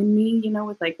mom in me,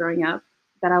 with like growing up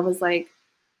that I was like,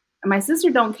 my sister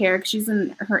don't care because she's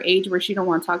in her age where she don't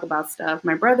want to talk about stuff.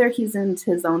 My brother, he's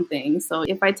into his own thing. So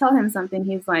if I tell him something,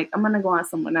 he's like, I'm gonna go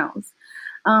ask someone else.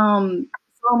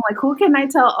 So I'm like, who can I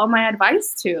tell all my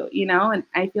advice to? And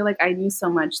I feel like I knew so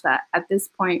much that at this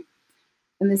point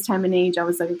in this time and age, I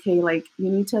was like, okay, like you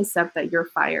need to accept that you're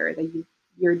fire, that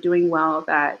you're doing well,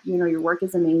 that your work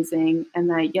is amazing, and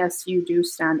that yes, you do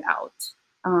stand out.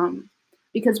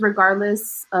 Because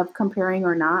regardless of comparing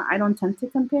or not, I don't tend to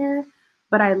compare,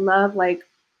 but I love like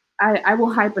I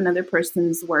will hype another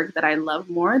person's work that I love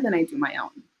more than I do my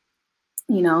own.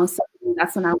 So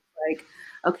that's when I was like,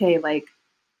 okay, like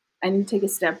I need to take a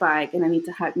step back and I need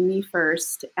to hype me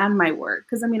first and my work.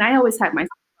 Because I mean, I always hype myself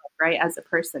up, right, as a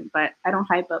person, but I don't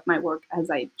hype up my work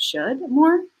as I should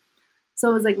more. So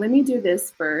I was like, let me do this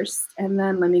first and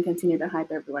then let me continue to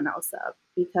hype everyone else up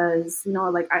because,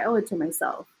 like I owe it to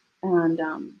myself. And,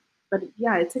 but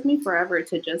yeah, it took me forever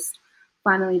to just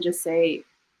finally just say,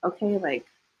 okay, like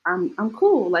I'm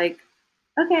cool. Like,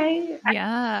 okay,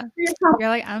 Yeah. I, You're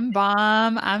like, I'm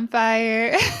bomb, I'm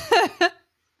fire.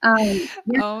 yeah,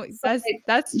 Oh, so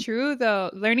that's true though.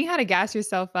 Learning how to gas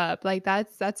yourself up, like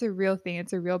that's a real thing.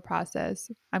 It's a real process.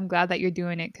 I'm glad that you're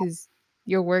doing it because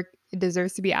your work, it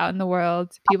deserves to be out in the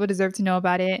world. People deserve to know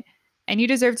about it. And you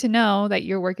deserve to know that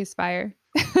your work is fire.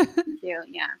 thank you.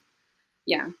 Yeah.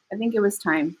 Yeah. I think it was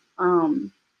time.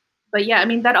 But yeah, I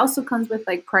mean, that also comes with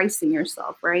like pricing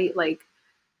yourself, right? Like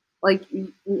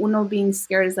uno being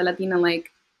scared as a Latina,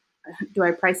 like, do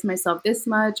I price myself this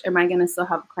much? Am I going to still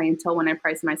have clientele when I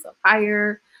price myself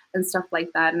higher and stuff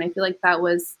like that? And I feel like that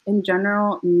was in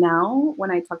general now when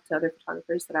I talk to other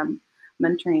photographers that I'm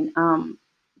mentoring,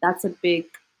 that's a big,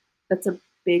 that's a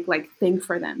big like thing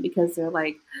for them because they're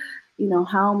like,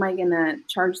 how am I going to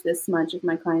charge this much if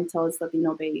my clientele is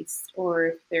Latino based or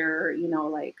if they're,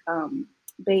 like,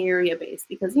 Bay Area based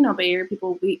because Bay Area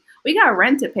people we got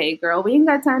rent to pay, girl. We ain't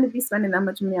got time to be spending that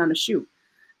much money on a shoot.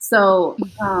 So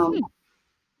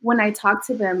when I talk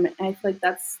to them, I feel like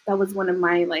that was one of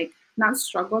my like not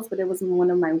struggles, but it was one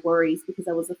of my worries because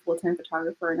I was a full time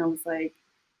photographer and I was like,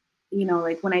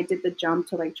 like when I did the jump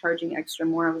to like charging extra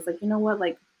more, I was like, you know what,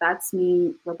 like that's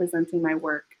me representing my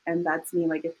work and that's me.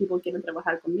 Like if people quieren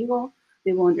trabajar conmigo,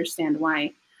 they will understand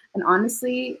why. And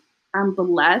honestly, I'm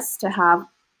blessed to have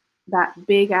that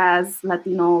big ass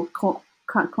Latino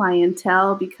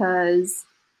clientele because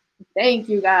thank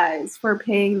you guys for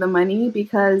paying the money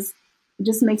because it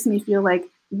just makes me feel like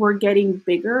we're getting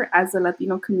bigger as a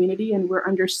Latino community and we're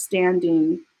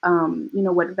understanding,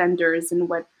 what vendors and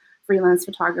what freelance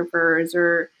photographers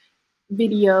or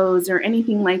videos or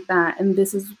anything like that. And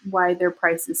this is why their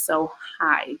price is so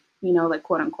high, like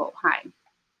quote unquote high.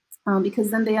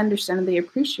 Because then they understand and they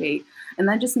appreciate. And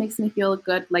that just makes me feel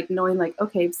good, like knowing, like,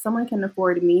 okay, if someone can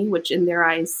afford me, which in their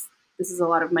eyes, this is a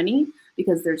lot of money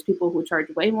because there's people who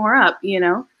charge way more up,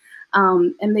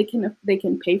 and they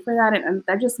can pay for that, and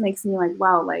that just makes me like,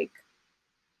 wow, like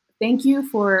thank you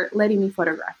for letting me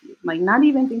photograph you. Like, not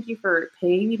even thank you for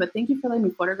paying me, but thank you for letting me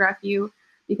photograph you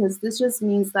because this just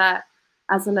means that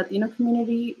as a Latino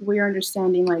community, we're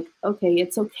understanding like, okay,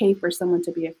 it's okay for someone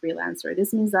to be a freelancer.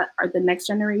 This means that the next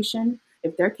generation,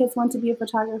 if their kids want to be a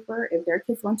photographer, if their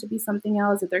kids want to be something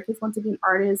else, if their kids want to be an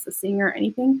artist, a singer,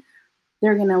 anything,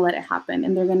 they're going to let it happen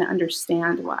and they're going to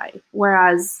understand why.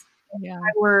 Whereas Yeah.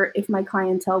 if my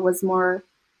clientele was more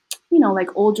like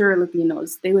older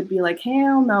Latinos, they would be like,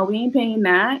 hell no, we ain't paying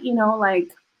that.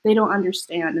 Like they don't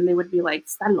understand. And they would be like,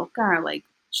 está loca, like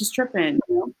she's tripping.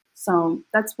 So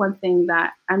that's one thing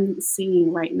that I'm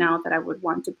seeing right now that I would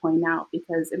want to point out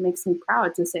because it makes me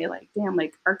proud to say, like, damn,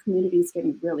 like our community is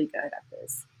getting really good at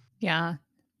this. Yeah.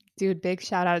 Dude, big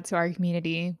shout out to our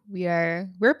community.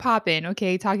 We're popping,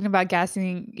 okay? Talking about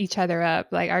gassing each other up.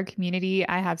 Like our community,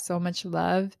 I have so much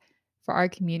love for our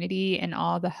community and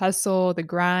all the hustle, the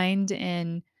grind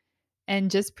and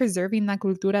just preserving that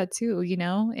cultura too,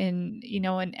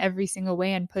 in every single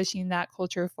way and pushing that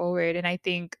culture forward. And I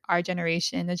think our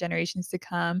generation, the generations to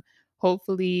come,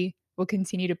 hopefully will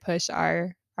continue to push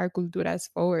our culturas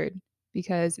forward.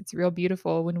 because it's real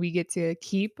beautiful when we get to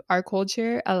keep our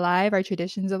culture alive, our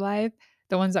traditions alive,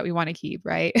 the ones that we want to keep,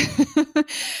 right?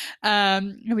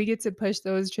 And we get to push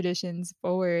those traditions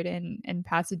forward and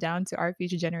pass it down to our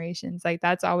future generations. Like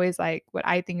that's always like what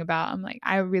I think about. I'm like,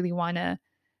 I really want to,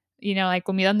 like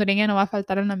comida hondureña no va a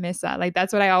faltar en la mesa. Like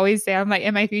that's what I always say. I'm like,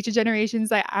 in my future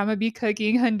generations, like I'm gonna be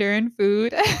cooking Honduran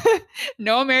food.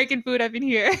 No American food up in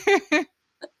here.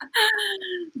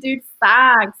 Dude,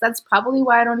 facts. That's probably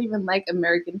why I don't even like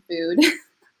American food.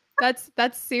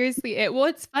 That's seriously it. Well,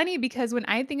 it's funny because when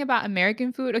I think about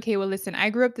American food, okay, well, listen, I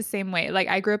grew up the same way. Like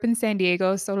I grew up in San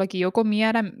Diego, so like yo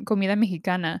comía era comida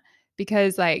mexicana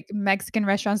because like Mexican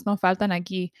restaurants no faltan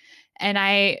aquí.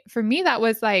 And for me that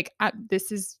was like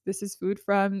this is food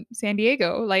from San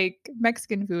Diego, like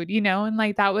Mexican food, and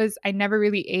like that was I never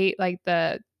really ate like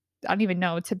I don't even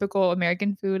know, typical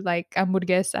American food like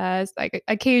hamburguesas, like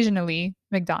occasionally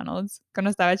McDonald's,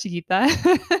 cuando estaba chiquita.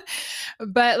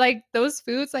 But like those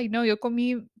foods, like no, yo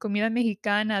comí comida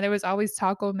mexicana. There was always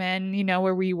Taco Men,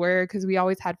 where we were because we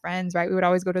always had friends, right? We would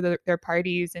always go to their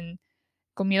parties and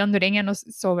comida hondureña nos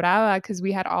sobraba because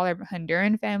we had all our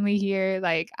Honduran family here.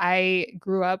 Like I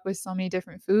grew up with so many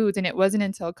different foods, and it wasn't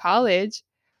until college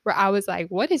where I was like,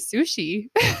 "What is sushi?"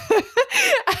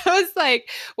 I was like,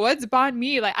 "What's banh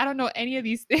mi?" Like I don't know any of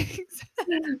these things.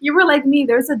 You were like me,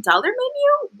 there's a dollar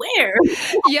menu? Where?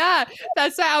 Yeah,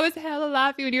 that's why I was hella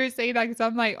laughing when you were saying that because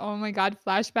I'm like, oh my God,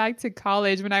 flashback to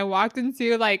college when I walked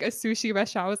into like a sushi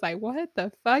restaurant. I was like, what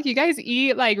the fuck? You guys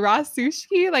eat like raw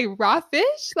sushi, like raw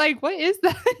fish? Like, what is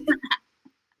that?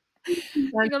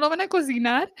 ¿Y no lo van a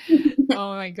cocinar?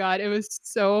 Oh my God, it was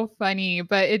so funny.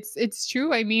 But it's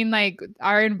true. I mean, like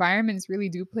our environments really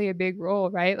do play a big role,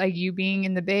 right? Like you being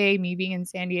in the Bay, me being in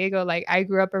San Diego, like I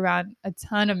grew up around a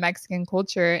ton of Mexican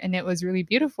culture and it was really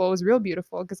beautiful. It was real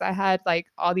beautiful because I had like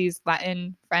all these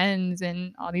Latin friends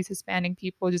and all these Hispanic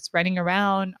people just running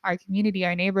around our community,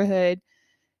 our neighborhood.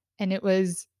 And it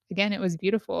was again, it was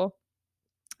beautiful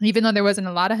even though there wasn't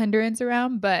a lot of Hondurans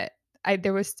around, but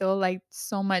there was still like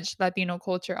so much Latino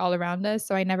culture all around us.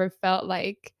 So I never felt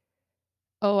like,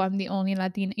 oh, I'm the only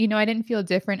Latina. I didn't feel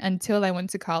different until I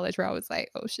went to college where I was like,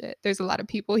 oh shit, there's a lot of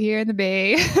people here in the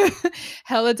Bay,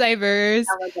 hella diverse,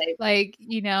 Holiday. like,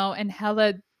 and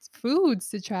hella foods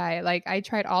to try. Like I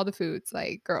tried all the foods,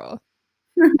 like, girl.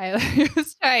 I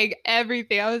was trying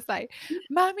everything. I was like,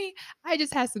 mommy, I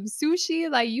just had some sushi.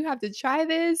 Like, you have to try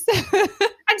this. I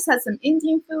just had some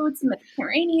Indian food, some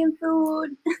Mediterranean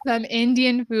food. Some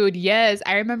Indian food, yes.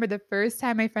 I remember the first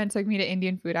time my friend took me to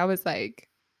Indian food, I was like,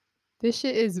 "This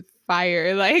shit is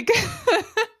fire." Like,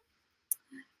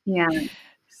 Yeah.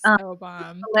 so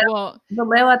bomb. Vallejo, Well,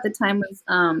 Vallejo at the time was,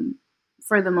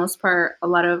 for the most part, a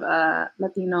lot of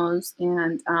Latinos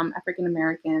and African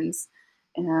Americans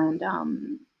and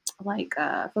like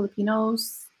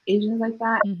Filipinos, Asians like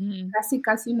that. mhm,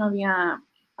 Casi no había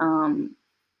um,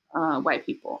 white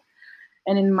people.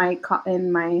 And in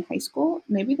my high school,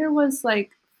 maybe there was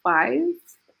like five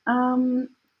um,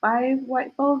 five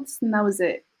white folks, and that was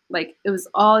it. Like it was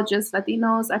all just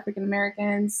Latinos, African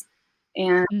Americans,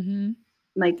 and mhm,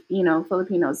 like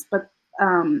Filipinos, but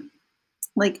um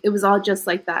like it was all just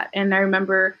like that. And I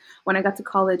remember when I got to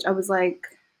college, I was like,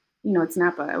 it's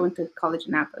Napa. I went to college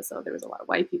in Napa, so there was a lot of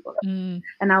white people there. mm,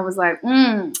 And I was like,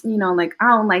 like I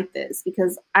don't like this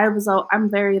because I'm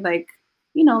very like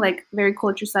like very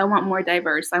culture, so I want more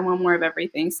diverse, I want more of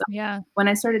everything. So yeah, when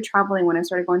I started traveling, when I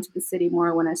started going to the city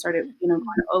more, when I started going to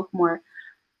Oak more,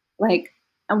 like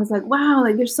I was like, wow,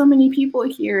 like there's so many people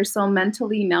here. So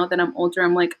mentally, now that I'm older,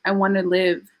 I'm like, I want to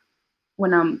live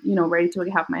when I'm, ready to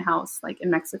have my house, like in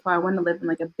Mexico. I want to live in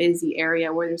like a busy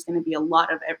area where there's going to be a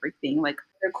lot of everything, like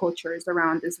other cultures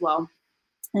around as well.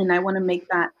 And I want to make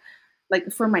that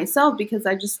like for myself because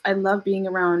I love being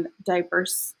around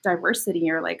diversity.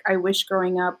 Or like I wish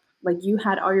growing up, like you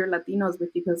had all your Latinos with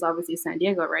you because obviously San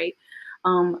Diego, right?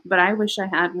 But I wish I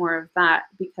had more of that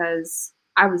because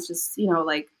I was just,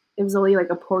 like it was only like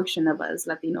a portion of us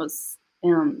Latinos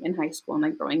in high school and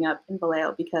like growing up in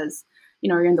Vallejo because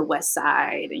you're in the West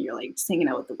Side and you're like just hanging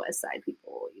out with the West Side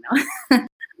people.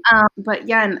 But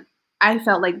yeah, and I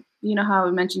felt like how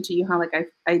I mentioned to you how like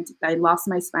I lost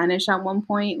my Spanish at one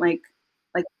point. Like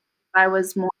I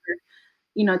was more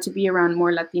to be around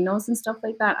more Latinos and stuff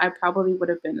like that. I probably would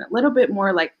have been a little bit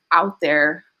more like out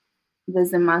there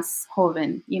desde más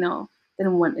joven,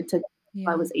 than when it took I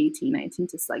yeah, was 18, 19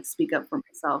 to like speak up for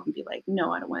myself and be like,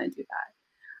 no, I don't want to do that.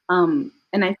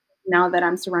 And I now that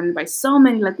I'm surrounded by so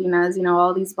many Latinas,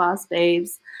 all these boss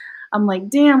babes, I'm like,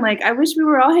 damn, like I wish we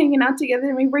were all hanging out together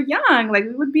when we were young. Like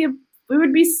we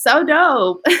would be so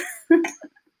dope.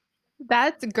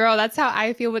 That's how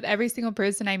I feel with every single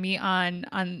person I meet on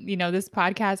this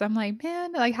podcast. I'm like,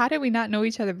 man, like how did we not know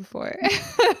each other before?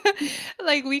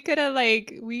 Like we could have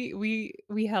like we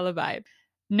hella vibe.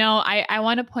 No, I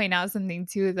want to point out something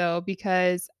too though,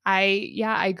 because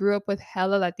I grew up with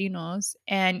hella Latinos,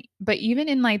 and but even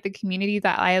in like the community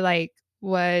that I like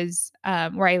was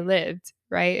where I lived,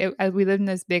 right? We lived in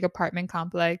this big apartment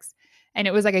complex, and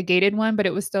it was like a gated one, but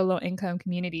it was still low income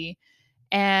community.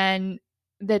 And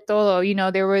de todo,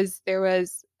 there was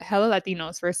hella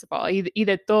Latinos, first of all,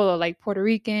 either todo, like Puerto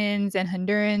Ricans and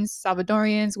Hondurans,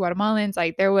 Salvadorians, Guatemalans,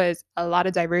 like there was a lot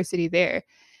of diversity there.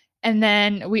 And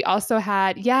then we also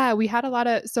had, yeah, we had a lot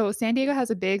of, so San Diego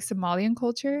has a big Somalian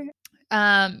culture.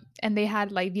 And they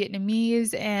had like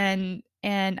Vietnamese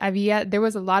and Avia, there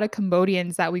was a lot of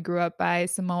Cambodians that we grew up by,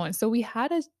 Samoan. So we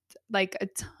had a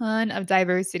ton of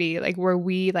diversity, like where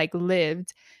we like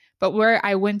lived. But where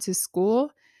I went to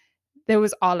school, there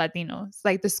was all Latinos.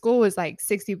 Like the school was like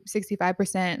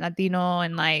 65% Latino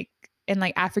and like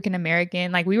African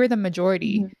American. Like we were the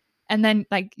majority. Mhm. And then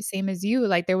like same as you,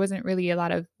 like there wasn't really a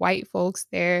lot of white folks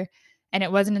there. And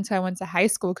it wasn't until I went to high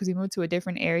school, because we moved to a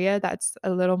different area that's a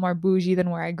little more bougie than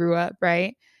where I grew up,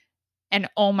 right? And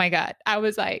oh my God, I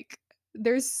was like,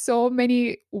 there's so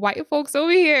many white folks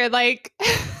over here. Like,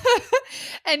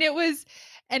 and it was,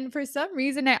 and for some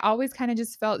reason, I always kind of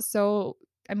just felt so,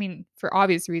 I mean, for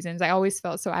obvious reasons, I always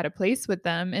felt so out of place with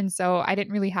them. And so I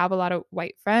didn't really have a lot of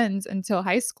white friends until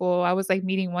high school. I was like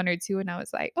meeting one or two, and I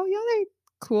was like, oh, y'all are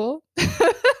cool.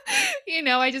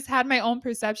 I just had my own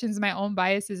perceptions, my own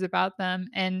biases about them.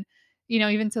 And,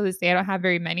 even to this day, I don't have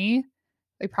very many,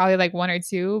 like probably like one or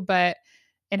two, but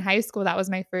in high school, that was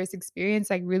my first experience,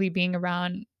 like really being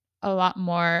around a lot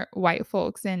more white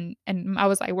folks. And I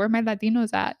was like, where are my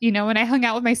Latinos at? When I hung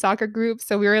out with my soccer group.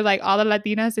 So we were like all the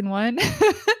Latinas in one.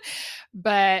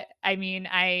 But I mean,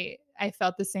 I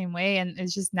felt the same way. And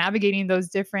it's just navigating those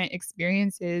different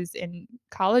experiences. And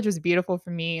college was beautiful for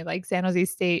me. Like San Jose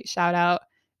State, shout out,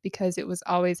 because it was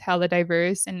always hella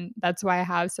diverse. And that's why I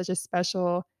have such a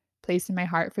special place in my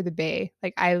heart for the Bay.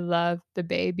 Like I love the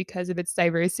Bay because of its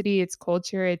diversity, its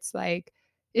culture, it's like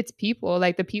its people.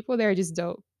 Like the people there are just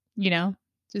dope, you know?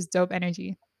 Just dope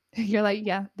energy. You're like,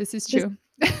 yeah, this is Just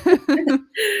true.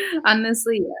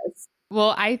 honestly, yes.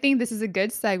 Well, I think this is a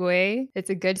good segue. It's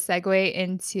a good segue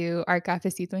into our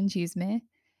cafecito and chisme.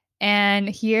 And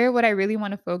here, what I really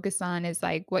want to focus on is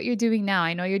like what you're doing now.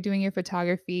 I know you're doing your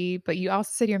photography, but you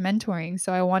also said you're mentoring.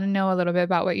 So I want to know a little bit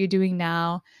about what you're doing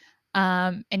now.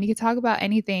 And you can talk about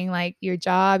anything like your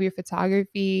job, your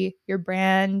photography, your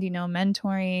brand,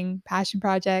 mentoring, passion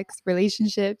projects,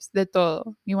 relationships, de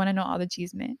todo. You want to know all the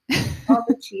chisme. All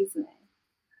the cheese in it.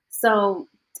 So,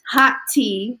 hot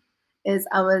tea is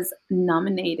I was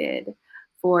nominated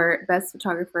for Best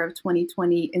Photographer of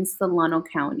 2020 in Solano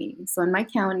County. So, in my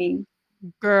county, I'm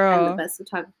the Girl, best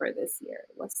photographer this year.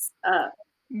 What's up?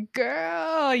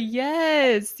 girl,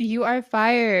 yes, you are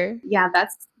fire. Yeah,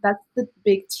 that's the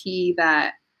big tea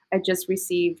that I just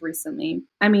received recently.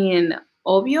 I mean,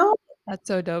 obvio, That's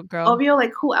so dope, girl. obvio,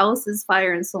 like who else is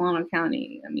fire in Solano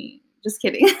County? I mean, just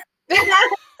kidding.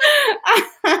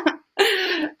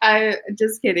 I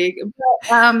just kidding.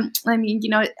 But I mean,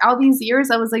 all these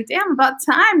years I was like, damn, about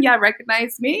time y'all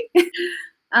recognize me.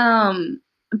 um,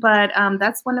 but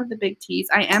that's one of the big T's.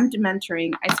 I am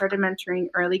mentoring. I started mentoring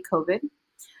early COVID.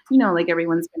 Like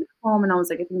everyone's been at home, and I was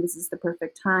like, I think this is the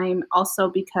perfect time. Also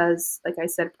because, like I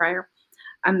said prior,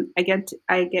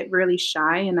 I get really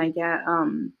shy, and I get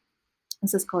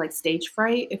this is called like stage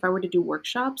fright. If I were to do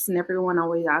workshops, and everyone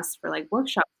always asks for like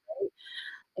workshops, right?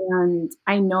 And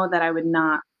I know that I would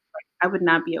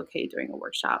not be okay doing a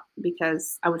workshop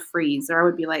because I would freeze, or I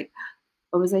would be like,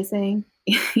 what was I saying?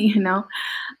 you know?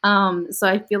 So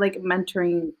I feel like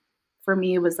mentoring for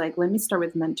me was like, let me start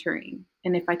with mentoring.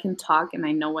 And if I can talk and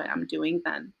I know what I'm doing,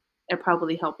 then it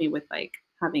probably helped me with like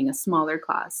having a smaller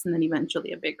class and then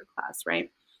eventually a bigger class,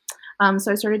 right?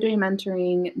 So I started doing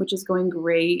mentoring, which is going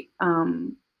great.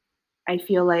 I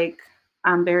feel like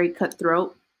I'm very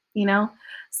cutthroat, you know?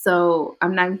 So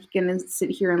I'm not gonna sit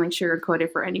here and like sugarcoat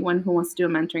it for anyone who wants to do a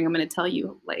mentoring. I'm gonna tell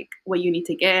you like what you need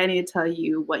to get. I need to tell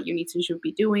you what you need to should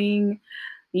be doing.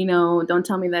 Don't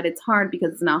tell me that it's hard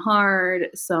because it's not hard.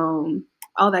 So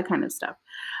all that kind of stuff.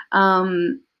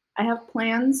 I have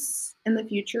plans in the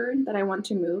future that I want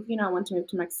to move. I want to move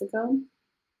to Mexico.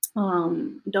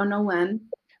 Don't know when.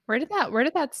 Where did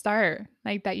that start?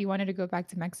 Like that you wanted to go back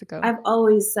to Mexico? I've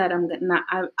always said I'm gonna.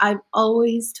 I've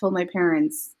always told my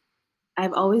parents.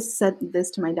 I've always said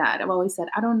this to my dad. I've always said,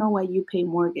 I don't know why you pay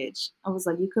mortgage. I was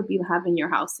like, you could be having your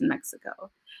house in Mexico.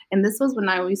 And this was when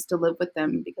I used to live with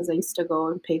them because I used to go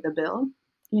and pay the bill.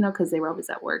 because they were always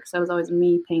at work. So it was always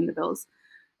me paying the bills.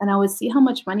 And I would see how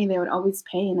much money they would always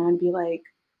pay, and I'd be like,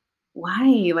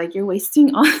 why? Like, you're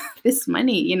wasting all this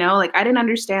money, Like, I didn't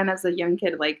understand as a young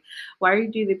kid, like, why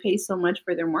do they pay so much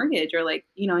for their mortgage? Or, like,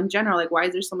 in general, like, why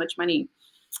is there so much money?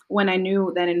 When I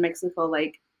knew that in Mexico,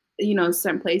 like,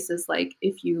 some places, like,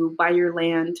 if you buy your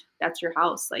land, that's your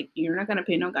house. Like, you're not going to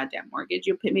pay no goddamn mortgage.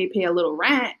 You may pay a little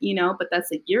rent, but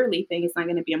that's a yearly thing. It's not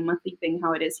going to be a monthly thing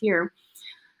how it is here.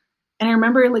 And I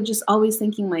remember, like, just always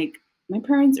thinking, like, my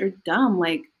parents are dumb.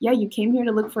 Like, yeah, you came here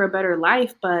to look for a better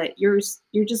life, but you're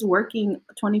just working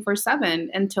 24/7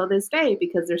 until this day,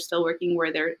 because they're still working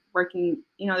where they're working.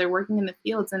 They're working in the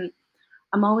fields, and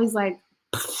I'm always like,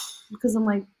 because I'm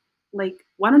like,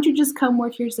 why don't you just come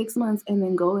work here 6 months and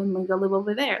then go and, like, go live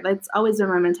over there? That's always been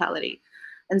my mentality.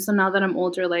 And so now that I'm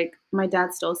older, like, my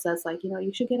dad still says, like,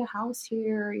 you should get a house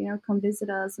here, come visit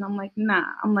us. And I'm like, nah.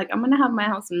 I'm like, I'm gonna have my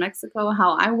house in Mexico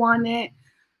how I want it.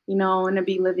 I'm gonna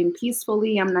be living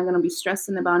peacefully. I'm not gonna be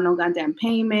stressing about no goddamn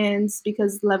payments,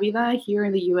 because la vida here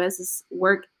in the US is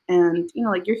work, and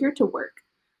like, you're here to work.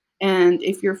 And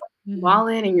if you're Mhm.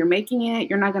 wallet and you're making it,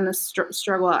 you're not gonna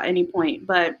struggle at any point.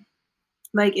 But,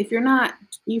 like, if you're not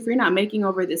making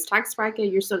over this tax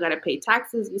bracket, you still got to pay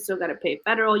taxes, you still got to pay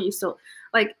federal, you still,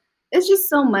 like, it's just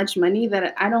so much money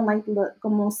that I don't like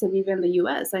como se vive in the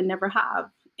US. I never have.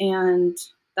 And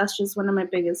that's just one of my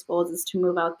biggest goals, is to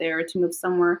move out there, to move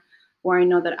somewhere where I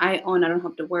know that I own. I don't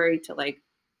have to worry to, like,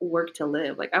 work to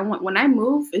live. Like, I want, when I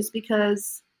move, is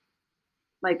because,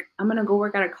 like, I'm gonna go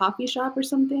work at a coffee shop or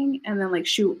something, and then, like,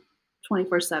 shoot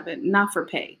 24/7, not for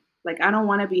pay. Like, I don't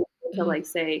want to be able to, Mhm. like,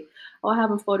 say, oh, I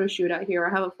have a photo shoot out here, I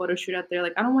have a photo shoot out there.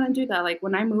 Like, I don't want to do that. Like,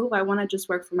 when I move, I want to just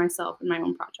work for myself and my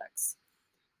own projects.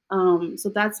 So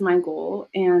that's my goal,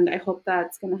 and I hope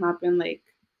that's gonna happen, like,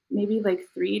 maybe like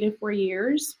 3 to 4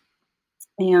 years.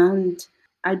 And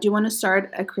I do want to start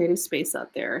a creative space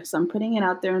out there. So I'm putting it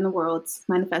out there in the world,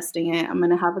 manifesting it. I'm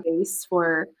gonna have a space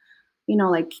for,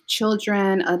 like,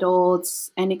 children,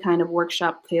 adults, any kind of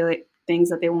workshop things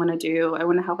that they want to do. I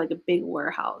want to have, like, a big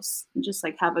warehouse and just,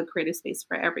 like, have a creative space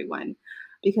for everyone.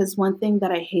 Because another thing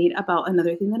that I hate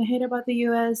about the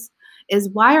US is,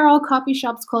 why are all coffee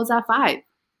shops closed at 5?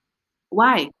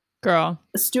 Why? Girl.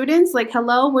 Students, like,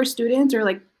 hello, we're students, or,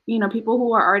 like, people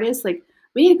who are artists, like,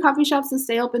 we need coffee shops to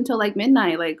stay open till, like,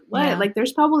 midnight. Like, what? Yeah. Like,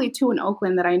 there's probably two in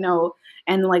Oakland that I know,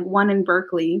 and, like, one in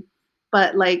Berkeley.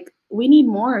 But, like, we need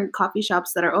more coffee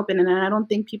shops that are open. And I don't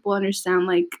think people understand,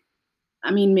 like,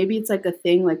 I mean, maybe it's like a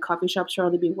thing, like, coffee shops should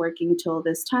only be working till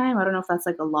this time. I don't know if that's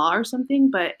like a law or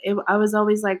something, but I was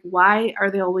always like, why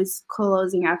are they always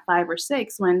closing at 5 or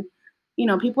 6, when,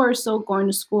 people are still going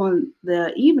to school in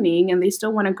the evening, and they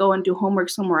still want to go and do homework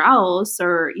somewhere else,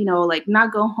 or, like,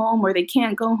 not go home, or they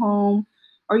can't go home.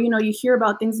 Or, you hear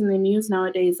about things in the news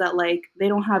nowadays that, like, they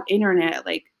don't have internet,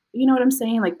 like, you know what I'm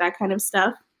saying? Like, that kind of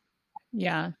stuff.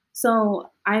 Yeah. So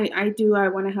I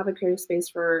want to have a creative space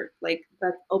for, like,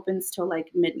 that opens till, like,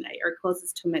 midnight, or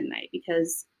closes till midnight,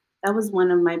 because that was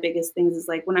one of my biggest things, is,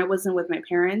 like, when I wasn't with my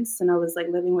parents and I was, like,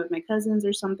 living with my cousins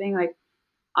or something, like,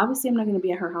 obviously I'm not going to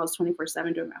be at her house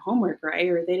 24/7 doing my homework, right?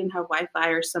 Or they didn't have Wi-Fi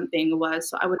or something it was.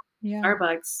 So I would Yeah.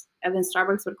 Starbucks, and then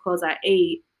Starbucks would close at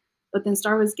 8, but then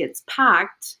Starbucks gets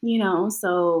packed,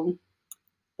 so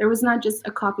there was not just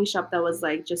a coffee shop that was,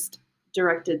 like, just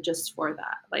directed just for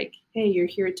that. Like, hey, you're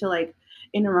here to, like,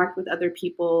 interact with other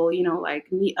people,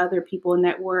 like, meet other people,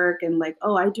 network, and, like,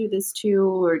 oh, I do this too,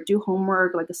 or do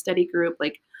homework, like a study group.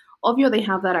 Like, obvio, they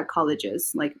have that at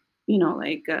colleges, like,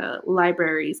 like,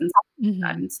 libraries and stuff like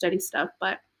that, Mhm. and study stuff.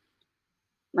 But,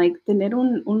 like, tener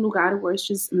un lugar where it's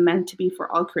just meant to be for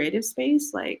all creative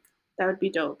space, like, that would be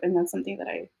dope. And that's something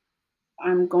that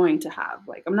I'm going to have.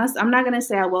 Like, I'm not gonna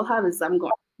say I will have, is I'm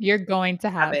going You're going to to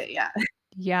have have. it. Yeah.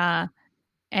 Yeah.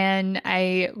 And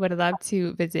I would love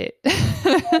to visit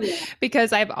Yeah.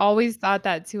 because I've always thought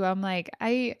that too. I'm like,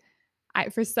 I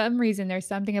for some reason there's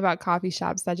something about coffee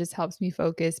shops that just helps me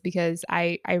focus because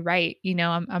I write,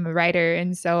 I'm a writer,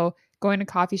 and so going to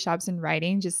coffee shops and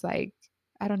writing just like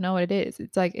I don't know what it is.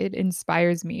 It's like it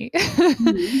inspires me.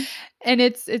 Mhm. And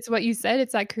it's what you said,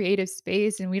 it's that creative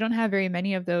space and we don't have very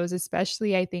many of those,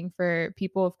 especially I think for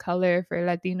people of color, for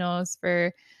Latinos,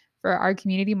 for our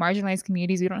community, marginalized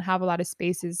communities, we don't have a lot of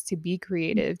spaces to be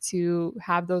creative, to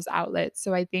have those outlets.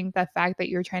 So I think the fact that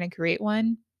you're trying to create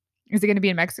one, is it going to be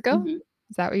in Mexico? Mhm.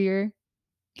 Is that what you're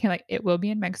like, it will be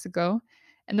in Mexico.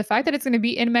 And the fact that it's going to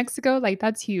be in Mexico, like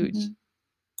that's huge. Mhm.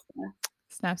 Yeah.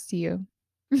 Snaps to you.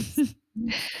 Mhm.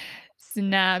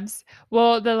 Snaps.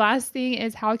 Well, the last thing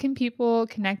is how can people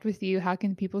connect with you? How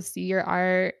can people see your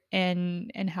art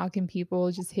and how can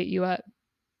people just hit you up?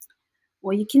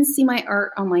 Well, you can see my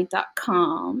art on my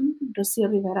 .com,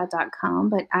 rociorivera.com,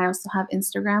 but I also have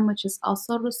Instagram, which is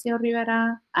also Rocio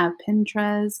Rivera. I have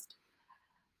Pinterest,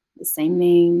 the same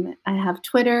name. I have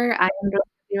Twitter. I am Rocio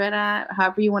Rivera.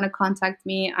 However you want to contact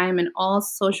me, I am in all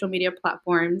social media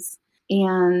platforms.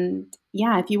 And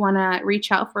yeah, if you want to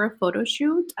reach out for a photo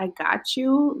shoot, I got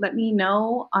you. Let me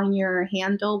know on your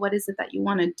handle what is it that you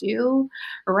want to do.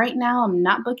 Right now, I'm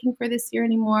not booking for this year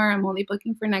anymore. I'm only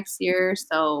booking for next year.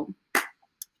 So if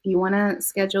you want to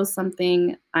schedule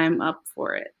something, I'm up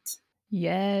for it.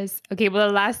 Yes. Okay, well,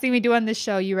 the last thing we do on the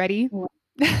show, you ready?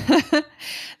 The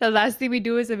last thing we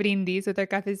do is a brindis with our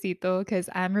cafecito because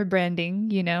I'm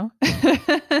rebranding, you know.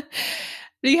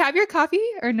 Do you have your coffee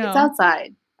or It's no?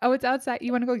 outside. Oh, it's outside.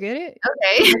 You want to go get it?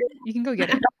 Okay. You can go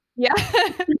get it. Yeah.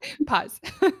 Pause.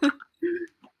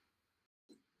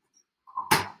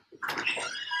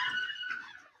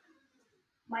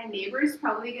 My neighbor's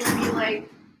probably going to be like,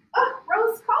 oh,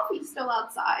 Rose, coffee's still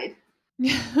outside.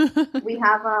 We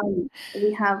have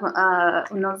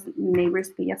unos neighbors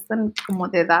que ya están como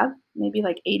de edad, maybe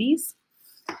like 80s,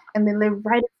 and they live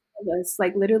right in front of us,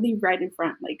 like literally right in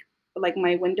front, like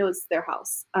my window is their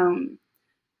house.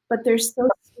 But they're so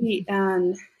sweet,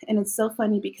 and it's so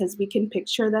funny because we can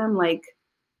picture them like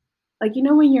you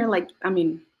know when you're like, I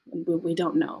mean, we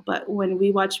don't know, but when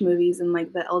we watch movies and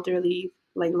like the elderly,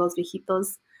 like los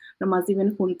viejitos, nomás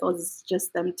viven juntos, it's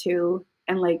just them two,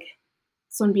 and like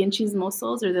son bien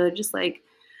chismosos, or they're just like,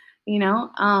 you know.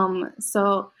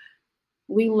 So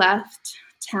we left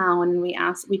town and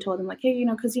we told them like, hey, you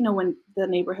know, because you know when the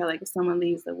neighborhood, like if someone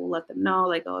leaves, that we'll let them know,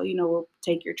 like, oh, you know, we'll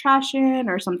take your trash in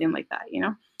or something like that, you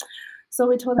know. So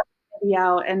we told them to be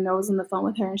out, and I was on the phone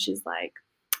with her, and she's like,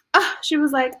 she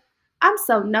was like, I'm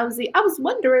so nosy. I was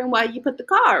wondering why you put the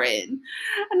car in,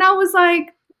 and I was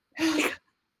like.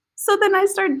 So then I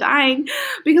start dying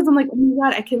because I'm like, oh my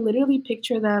God, I can literally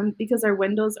picture them because our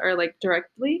windows are like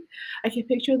directly. I can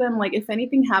picture them like if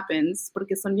anything happens,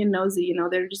 porque son bien nosy, you know,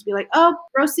 they'd just be like, oh,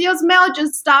 Rocio's mail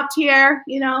just stopped here,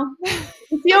 you know.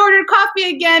 If you ordered coffee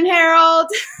again, Harold.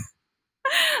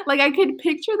 Like I could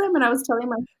picture them, and I was telling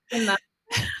my husband that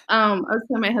I was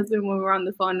telling my husband when we were on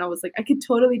the phone, and I was like, I could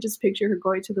totally just picture her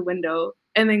going to the window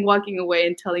and then walking away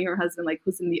and telling her husband, like,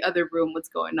 who's in the other room, what's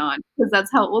going on. Because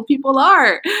that's how old people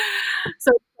are.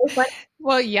 So it's like,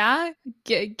 Well, yeah.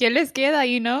 ¿Qué les queda,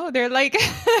 you know? They're like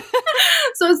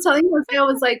so I was telling Jose, I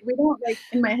was like, we don't like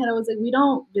in my head, I was like, we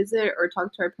don't visit or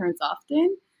talk to our parents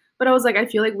often. But I was like, I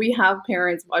feel like we have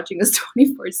parents watching us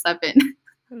 24/7.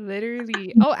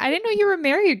 literally. Oh, I didn't know you were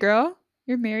married, girl.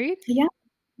 You're married? Yeah,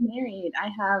 I'm married.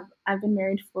 I've been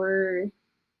married for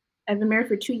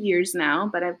 2 years now,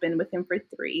 but I've been with him for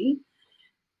 3.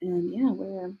 And yeah,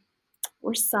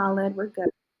 we're solid. We're good.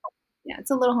 Yeah,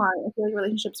 it's a little hard. I feel like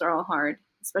relationships are all hard,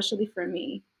 especially for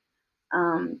me,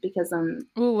 because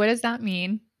Oh, what does that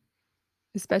mean?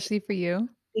 Especially for you?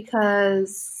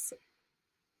 because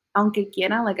aunque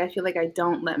quiera, like I feel like I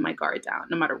don't let my guard down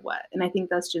no matter what. And I think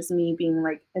that's just me being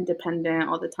like independent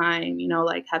all the time, you know,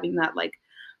 like having that like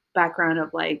background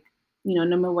of like, you know,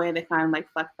 no me voy a dejar, like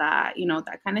fuck that, you know,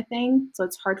 that kind of thing. So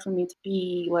it's hard for me to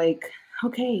be like,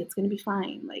 okay, it's gonna be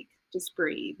fine, like just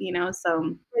breathe, you know.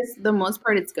 So for the most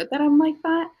part, it's good that I'm like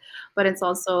that, but it's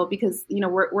also because you know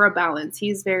we're a balance.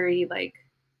 He's very like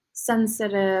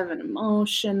sensitive and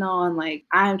emotional, and like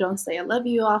I don't say I love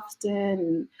you often.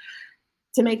 And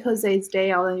to make Jose's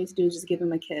day, all I need to do is just give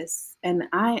him a kiss. And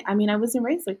I mean, I wasn't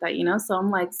raised like that, you know. So I'm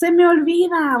like, se me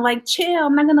olvida, like chill.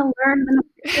 I'm not gonna learn the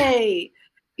next day,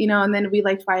 you know. And then we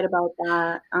like fight about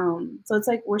that. So it's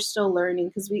like we're still learning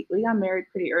because we got married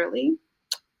pretty early.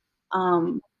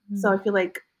 So I feel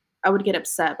like I would get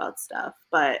upset about stuff,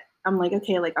 but I'm like,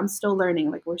 okay, like I'm still learning.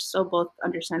 Like we're still both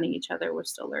understanding each other. We're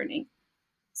still learning.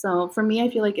 So for me, I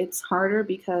feel like it's harder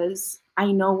because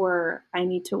I know where I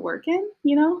need to work in,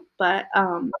 you know, but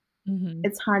Mhm.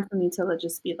 it's hard for me to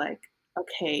just be like,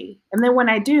 okay. And then when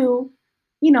I do,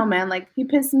 you know, man, like he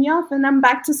pissed me off and I'm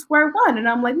back to square one. And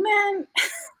I'm like, man,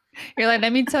 You're like,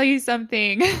 "Let me tell you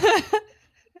something."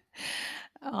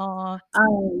 Aw,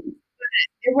 um,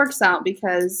 it works out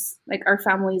because like our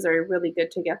families are really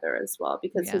good together as well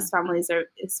because yeah. his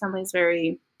family's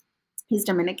very he's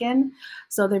Dominican,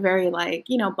 so they're very like,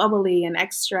 you know, bubbly and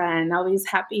extra and always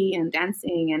happy and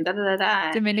dancing and da da da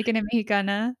da. Dominican and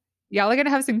Mexicana. Y'all are gonna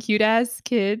have some cute ass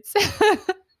kids.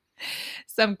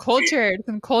 Some cultured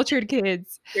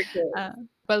kids. They're good.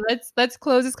 But let's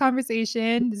close this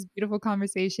conversation, this beautiful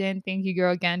conversation. Thank you,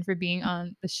 girl, again for being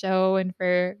on the show and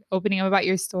for opening up about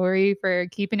your story, for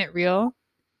keeping it real.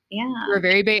 You're Yeah.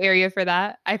 very Bay Area for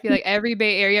that. I feel like every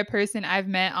Bay Area person I've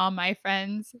met, all my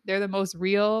friends, they're the most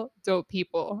real, dope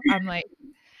people. I'm like,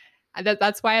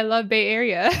 That's why I love Bay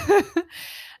Area.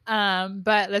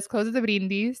 But let's close with the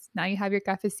brindis. Now you have your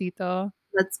cafecito.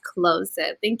 Let's close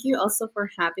it. Thank you also for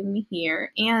having me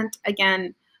here. And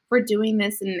again, for doing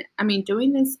this. And I mean,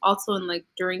 doing this also in like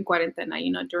during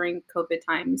cuarentena, during COVID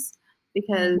times,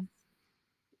 because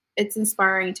it's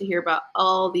inspiring to hear about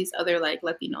all these other like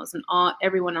Latinos and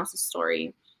everyone else's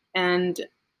story. And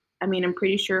I mean, I'm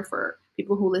pretty sure for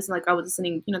people who listen, like I was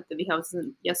listening, to the house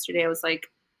yesterday, I was like,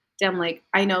 damn, like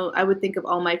I know I would think of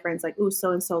all my friends like, ooh,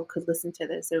 so and so could listen to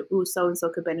this, or ooh, so and so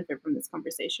could benefit from this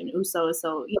conversation, ooh, so and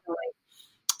so, like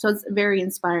so it's very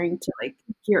inspiring to like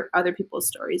hear other people's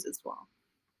stories as well.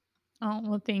 Oh,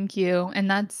 well, thank you. And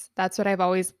that's what I've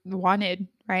always wanted,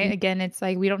 right? Again, it's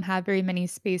like we don't have very many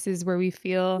spaces where we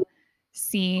feel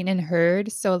seen and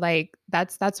heard. So like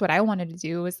that's what I wanted to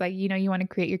do was like, you want to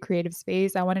create your creative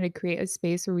space. I wanted to create a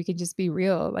space where we could just be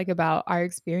real, like about our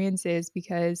experiences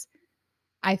because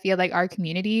I feel like our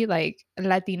community, like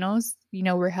Latinos,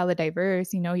 we're hella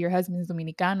diverse. Your husband's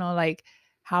Dominicano. Like,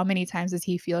 how many times does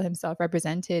he feel himself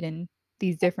represented in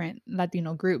these different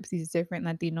Latino groups, these different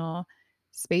Latino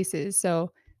spaces?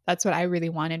 So that's what I really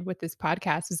wanted with this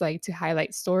podcast was like to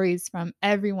highlight stories from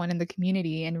everyone in the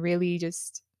community and really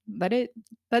just let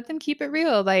them keep it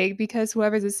real. Like, because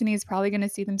whoever's listening is probably going to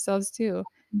see themselves too.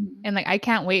 Mhm. And like, I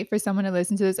can't wait for someone to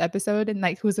listen to this episode and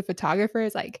like, who's a photographer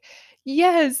is like,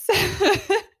 yes,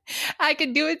 I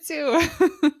could do it too.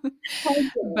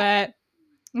 but,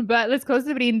 but let's close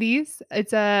the brindis.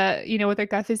 It's with our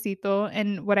cafecito.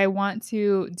 And what I want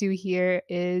to do here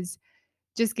is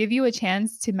just give you a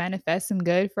chance to manifest some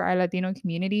good for our Latino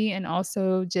community. And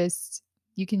also just,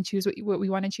 you can choose what we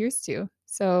want to cheers to.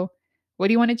 So what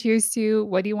do you want to cheers to?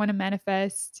 What do you want to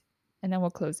manifest? And then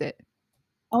we'll close it.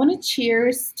 I want to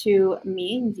cheers to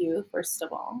me and you, first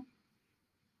of all.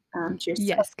 Cheers to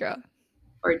Yes, girl.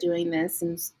 for doing this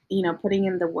and putting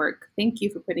in the work. Thank you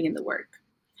for putting in the work.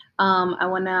 I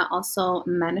want to also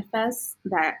manifest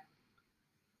that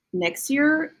next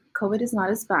year COVID is not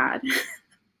as bad.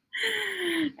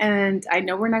 And I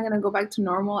know we're not going to go back to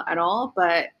normal at all,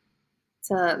 but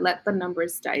to let the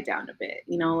numbers die down a bit,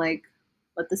 like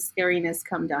let the scariness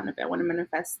come down a bit. I want to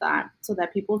manifest that so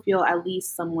that people feel at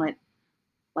least somewhat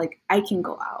like I can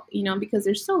go out, because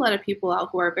there's still a lot of people out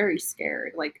who are very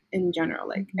scared, like in general,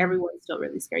 like everyone's still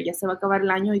really scared. Ya se va a acabar el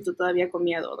año y tú todavía con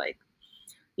miedo, like,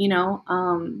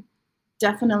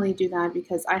 definitely do that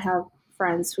because I have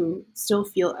friends who still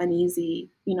feel uneasy,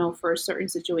 for certain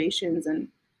situations and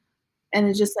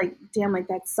it's just like, damn, like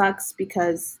that sucks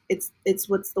because it's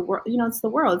what's the world, it's the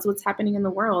world, it's what's happening in the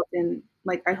world. And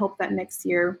like, I hope that next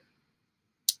year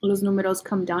los números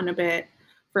come down a bit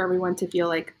for everyone to feel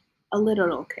like a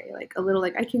little okay, like a little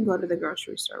like I can go to the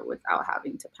grocery store without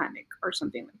having to panic or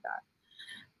something like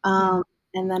that.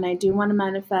 And then I do want to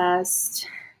manifest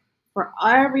for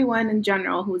everyone in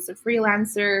general who's a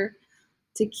freelancer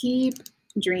to keep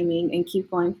dreaming and keep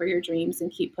going for your dreams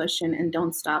and keep pushing and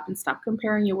don't stop and stop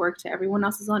comparing your work to everyone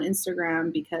else's on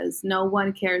Instagram because no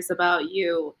one cares about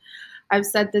you. I've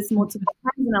said this multiple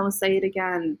times and I will say it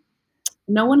again.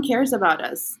 No one cares about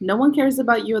us. No one cares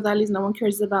about you, Odalis. No one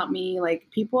cares about me. Like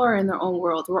people are in their own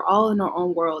world. We're all in our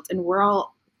own world and we're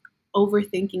all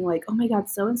overthinking like, oh my God,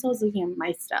 so-and-so is looking at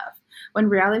my stuff. When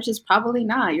reality is just probably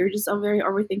not. You're just very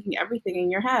overthinking everything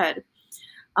in your head.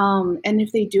 And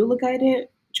if they do look at it,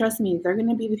 trust me, they're going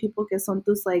to be the people que son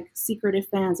tus like secretive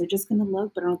fans. They're just going to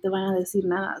look, but no te van a decir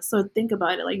nada. So think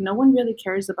about it. Like no one really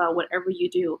cares about whatever you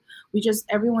do.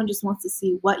 Everyone just wants to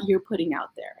see what you're putting out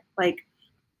there. Like,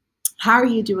 how are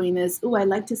you doing this? Oh, I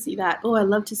like to see that. Oh, I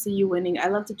love to see you winning. I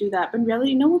love to do that. But in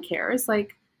reality, no one cares.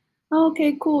 Like, oh,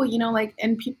 okay, cool. Like,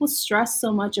 and people stress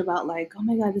so much about like, oh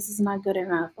my God, this is not good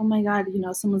enough. Oh my God,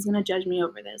 someone's going to judge me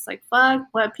over this. Like, fuck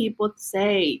what people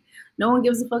say. No one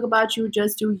gives a fuck about you.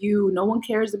 Just do you. No one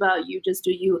cares about you. Just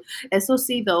do you.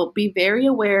 SOC though, be very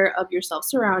aware of your self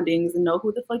surroundings and know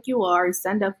who the fuck you are and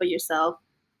stand up for yourself.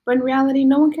 But in reality,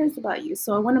 no one cares about you.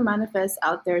 So I want to manifest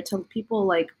out there to people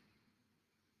like,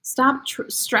 stop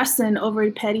stressing over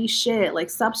petty shit.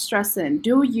 Like, stop stressing.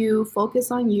 Do you.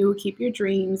 Focus on you. Keep your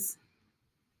dreams.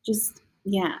 Just,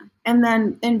 yeah. And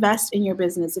then invest in your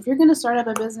business. If you're going to start up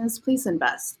a business, please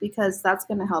invest because that's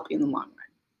going to help you in the long run.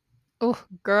 Oh,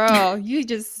 girl, you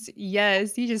just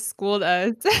schooled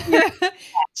us.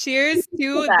 Cheers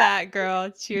to that,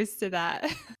 girl. Cheers to that.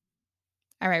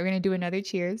 All right, we're going to do another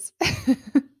cheers. I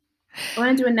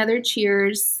want to do another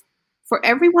cheers for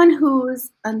everyone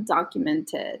who's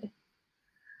undocumented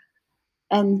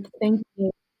and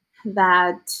thinking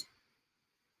that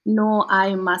no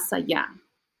hay más allá.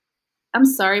 I'm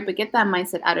sorry, but get that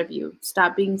mindset out of you.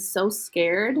 Stop being so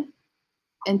scared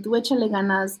and tú échale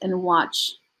ganas and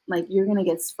watch Like, you're going to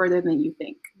get further than you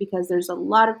think, because there's a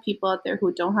lot of people out there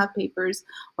who don't have papers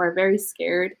or are very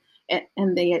scared,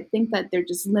 and they think that they're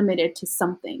just limited to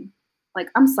something. Like,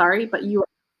 I'm sorry, but you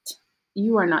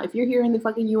are not. If you're here in the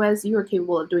fucking US, you are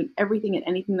capable of doing everything and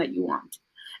anything that you want.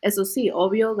 Eso sí,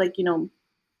 obvio, like,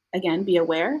 again, be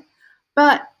aware,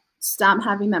 but stop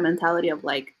having that mentality of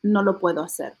like, no lo puedo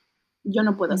hacer. Yo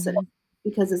no puedo hacer it,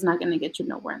 because it's not going to get you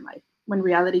nowhere in life. When in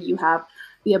reality, you have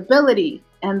the ability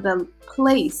and the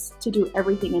place to do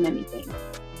everything and anything.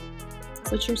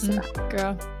 So cheers to that.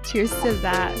 Girl, cheers to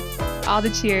that. All the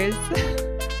cheers.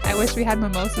 I wish we had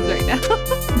mimosas right now.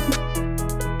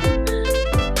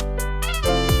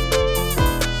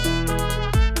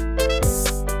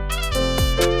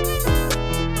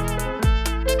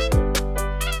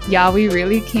 Y'all, we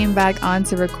really came back on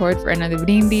to record for another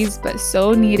brindis, but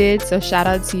so needed. So shout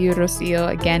out to you, Rocio,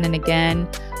 again and again.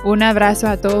 Un abrazo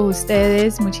a todos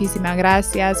ustedes. Muchísimas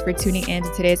gracias for tuning in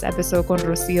to today's episode con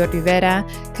Rocio Rivera.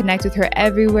 Connect with her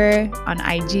everywhere on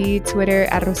IG, Twitter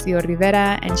at Rocio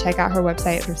Rivera, and check out her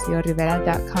website,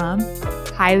 rociorivera.com.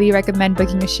 Highly recommend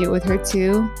booking a shoot with her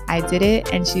too. I did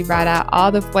it, and she brought out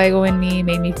all the fuego in me,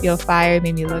 made me feel fire,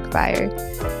 made me look fire.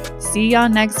 See y'all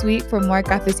next week for more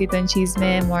Cafecito and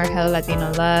Chisme, more Hella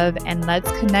Latino love, and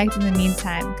let's connect in the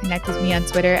meantime. Connect with me on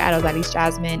Twitter at Odalis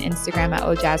Jasmine, Instagram at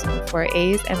ojasmine with 4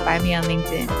 A's, and find me on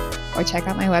LinkedIn. Or check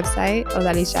out my website,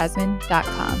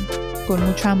 odalisjasmine.com. Con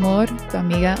mucho amor, tu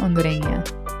amiga hondureña.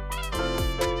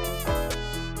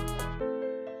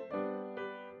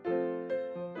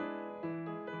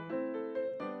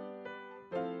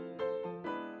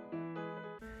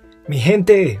 Mi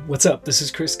gente, what's up? This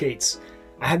is Chris Gates.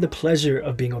 I had the pleasure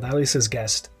of being Odalis's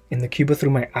guest in the Cuba Through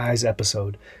My Eyes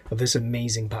episode of this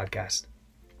amazing podcast.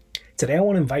 Today I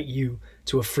want to invite you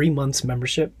to a free month's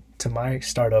membership to my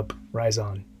startup, Rise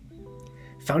On.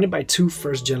 Founded by 2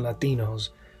 first-gen Latinos,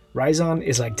 Rise On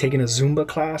is like taking a Zumba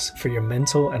class for your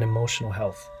mental and emotional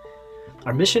health.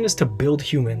 Our mission is to build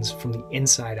humans from the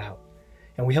inside out,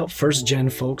 and we help first-gen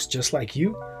folks just like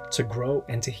you to grow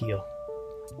and to heal.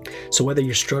 So whether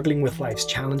you're struggling with life's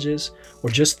challenges or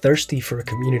just thirsty for a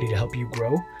community to help you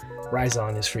grow, Rise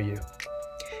On is for you.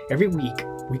 Every week,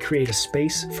 we create a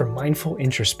space for mindful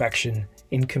introspection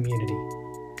in community.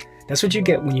 That's what you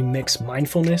get when you mix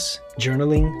mindfulness,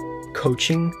 journaling,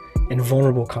 coaching, and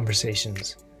vulnerable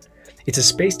conversations. It's a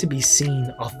space to be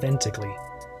seen authentically,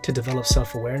 to develop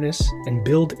self-awareness and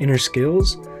build inner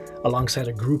skills alongside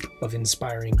a group of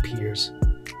inspiring peers.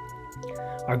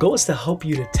 Our goal is to help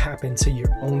you to tap into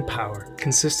your own power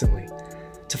consistently,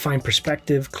 to find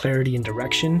perspective, clarity, and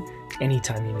direction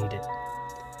anytime you need it.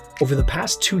 Over the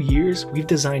past 2 years, we've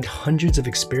designed hundreds of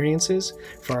experiences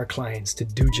for our clients to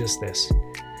do just this.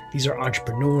 These are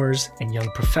entrepreneurs and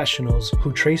young professionals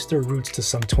who trace their roots to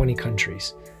some 20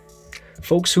 countries.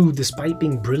 Folks who, despite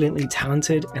being brilliantly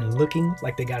talented and looking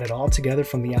like they got it all together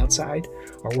from the outside,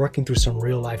 are working through some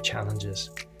real-life challenges.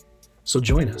 So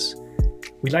join us.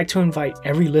 We'd like to invite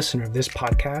every listener of this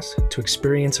podcast to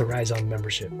experience a Rise On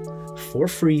membership for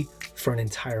free for an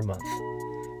entire month.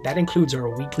 That includes our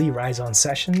weekly Rise On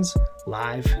sessions,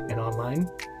 live and online,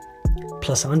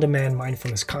 plus on-demand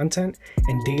mindfulness content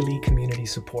and daily community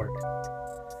support.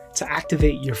 To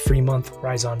activate your free month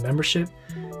Rise On membership,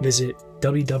 visit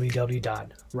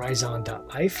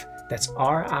www.riseon.life. That's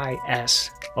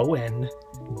RISON.LIFE.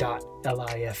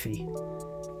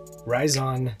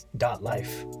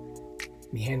 riseon.life.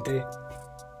 Mi gente,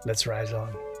 let's rise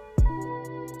on.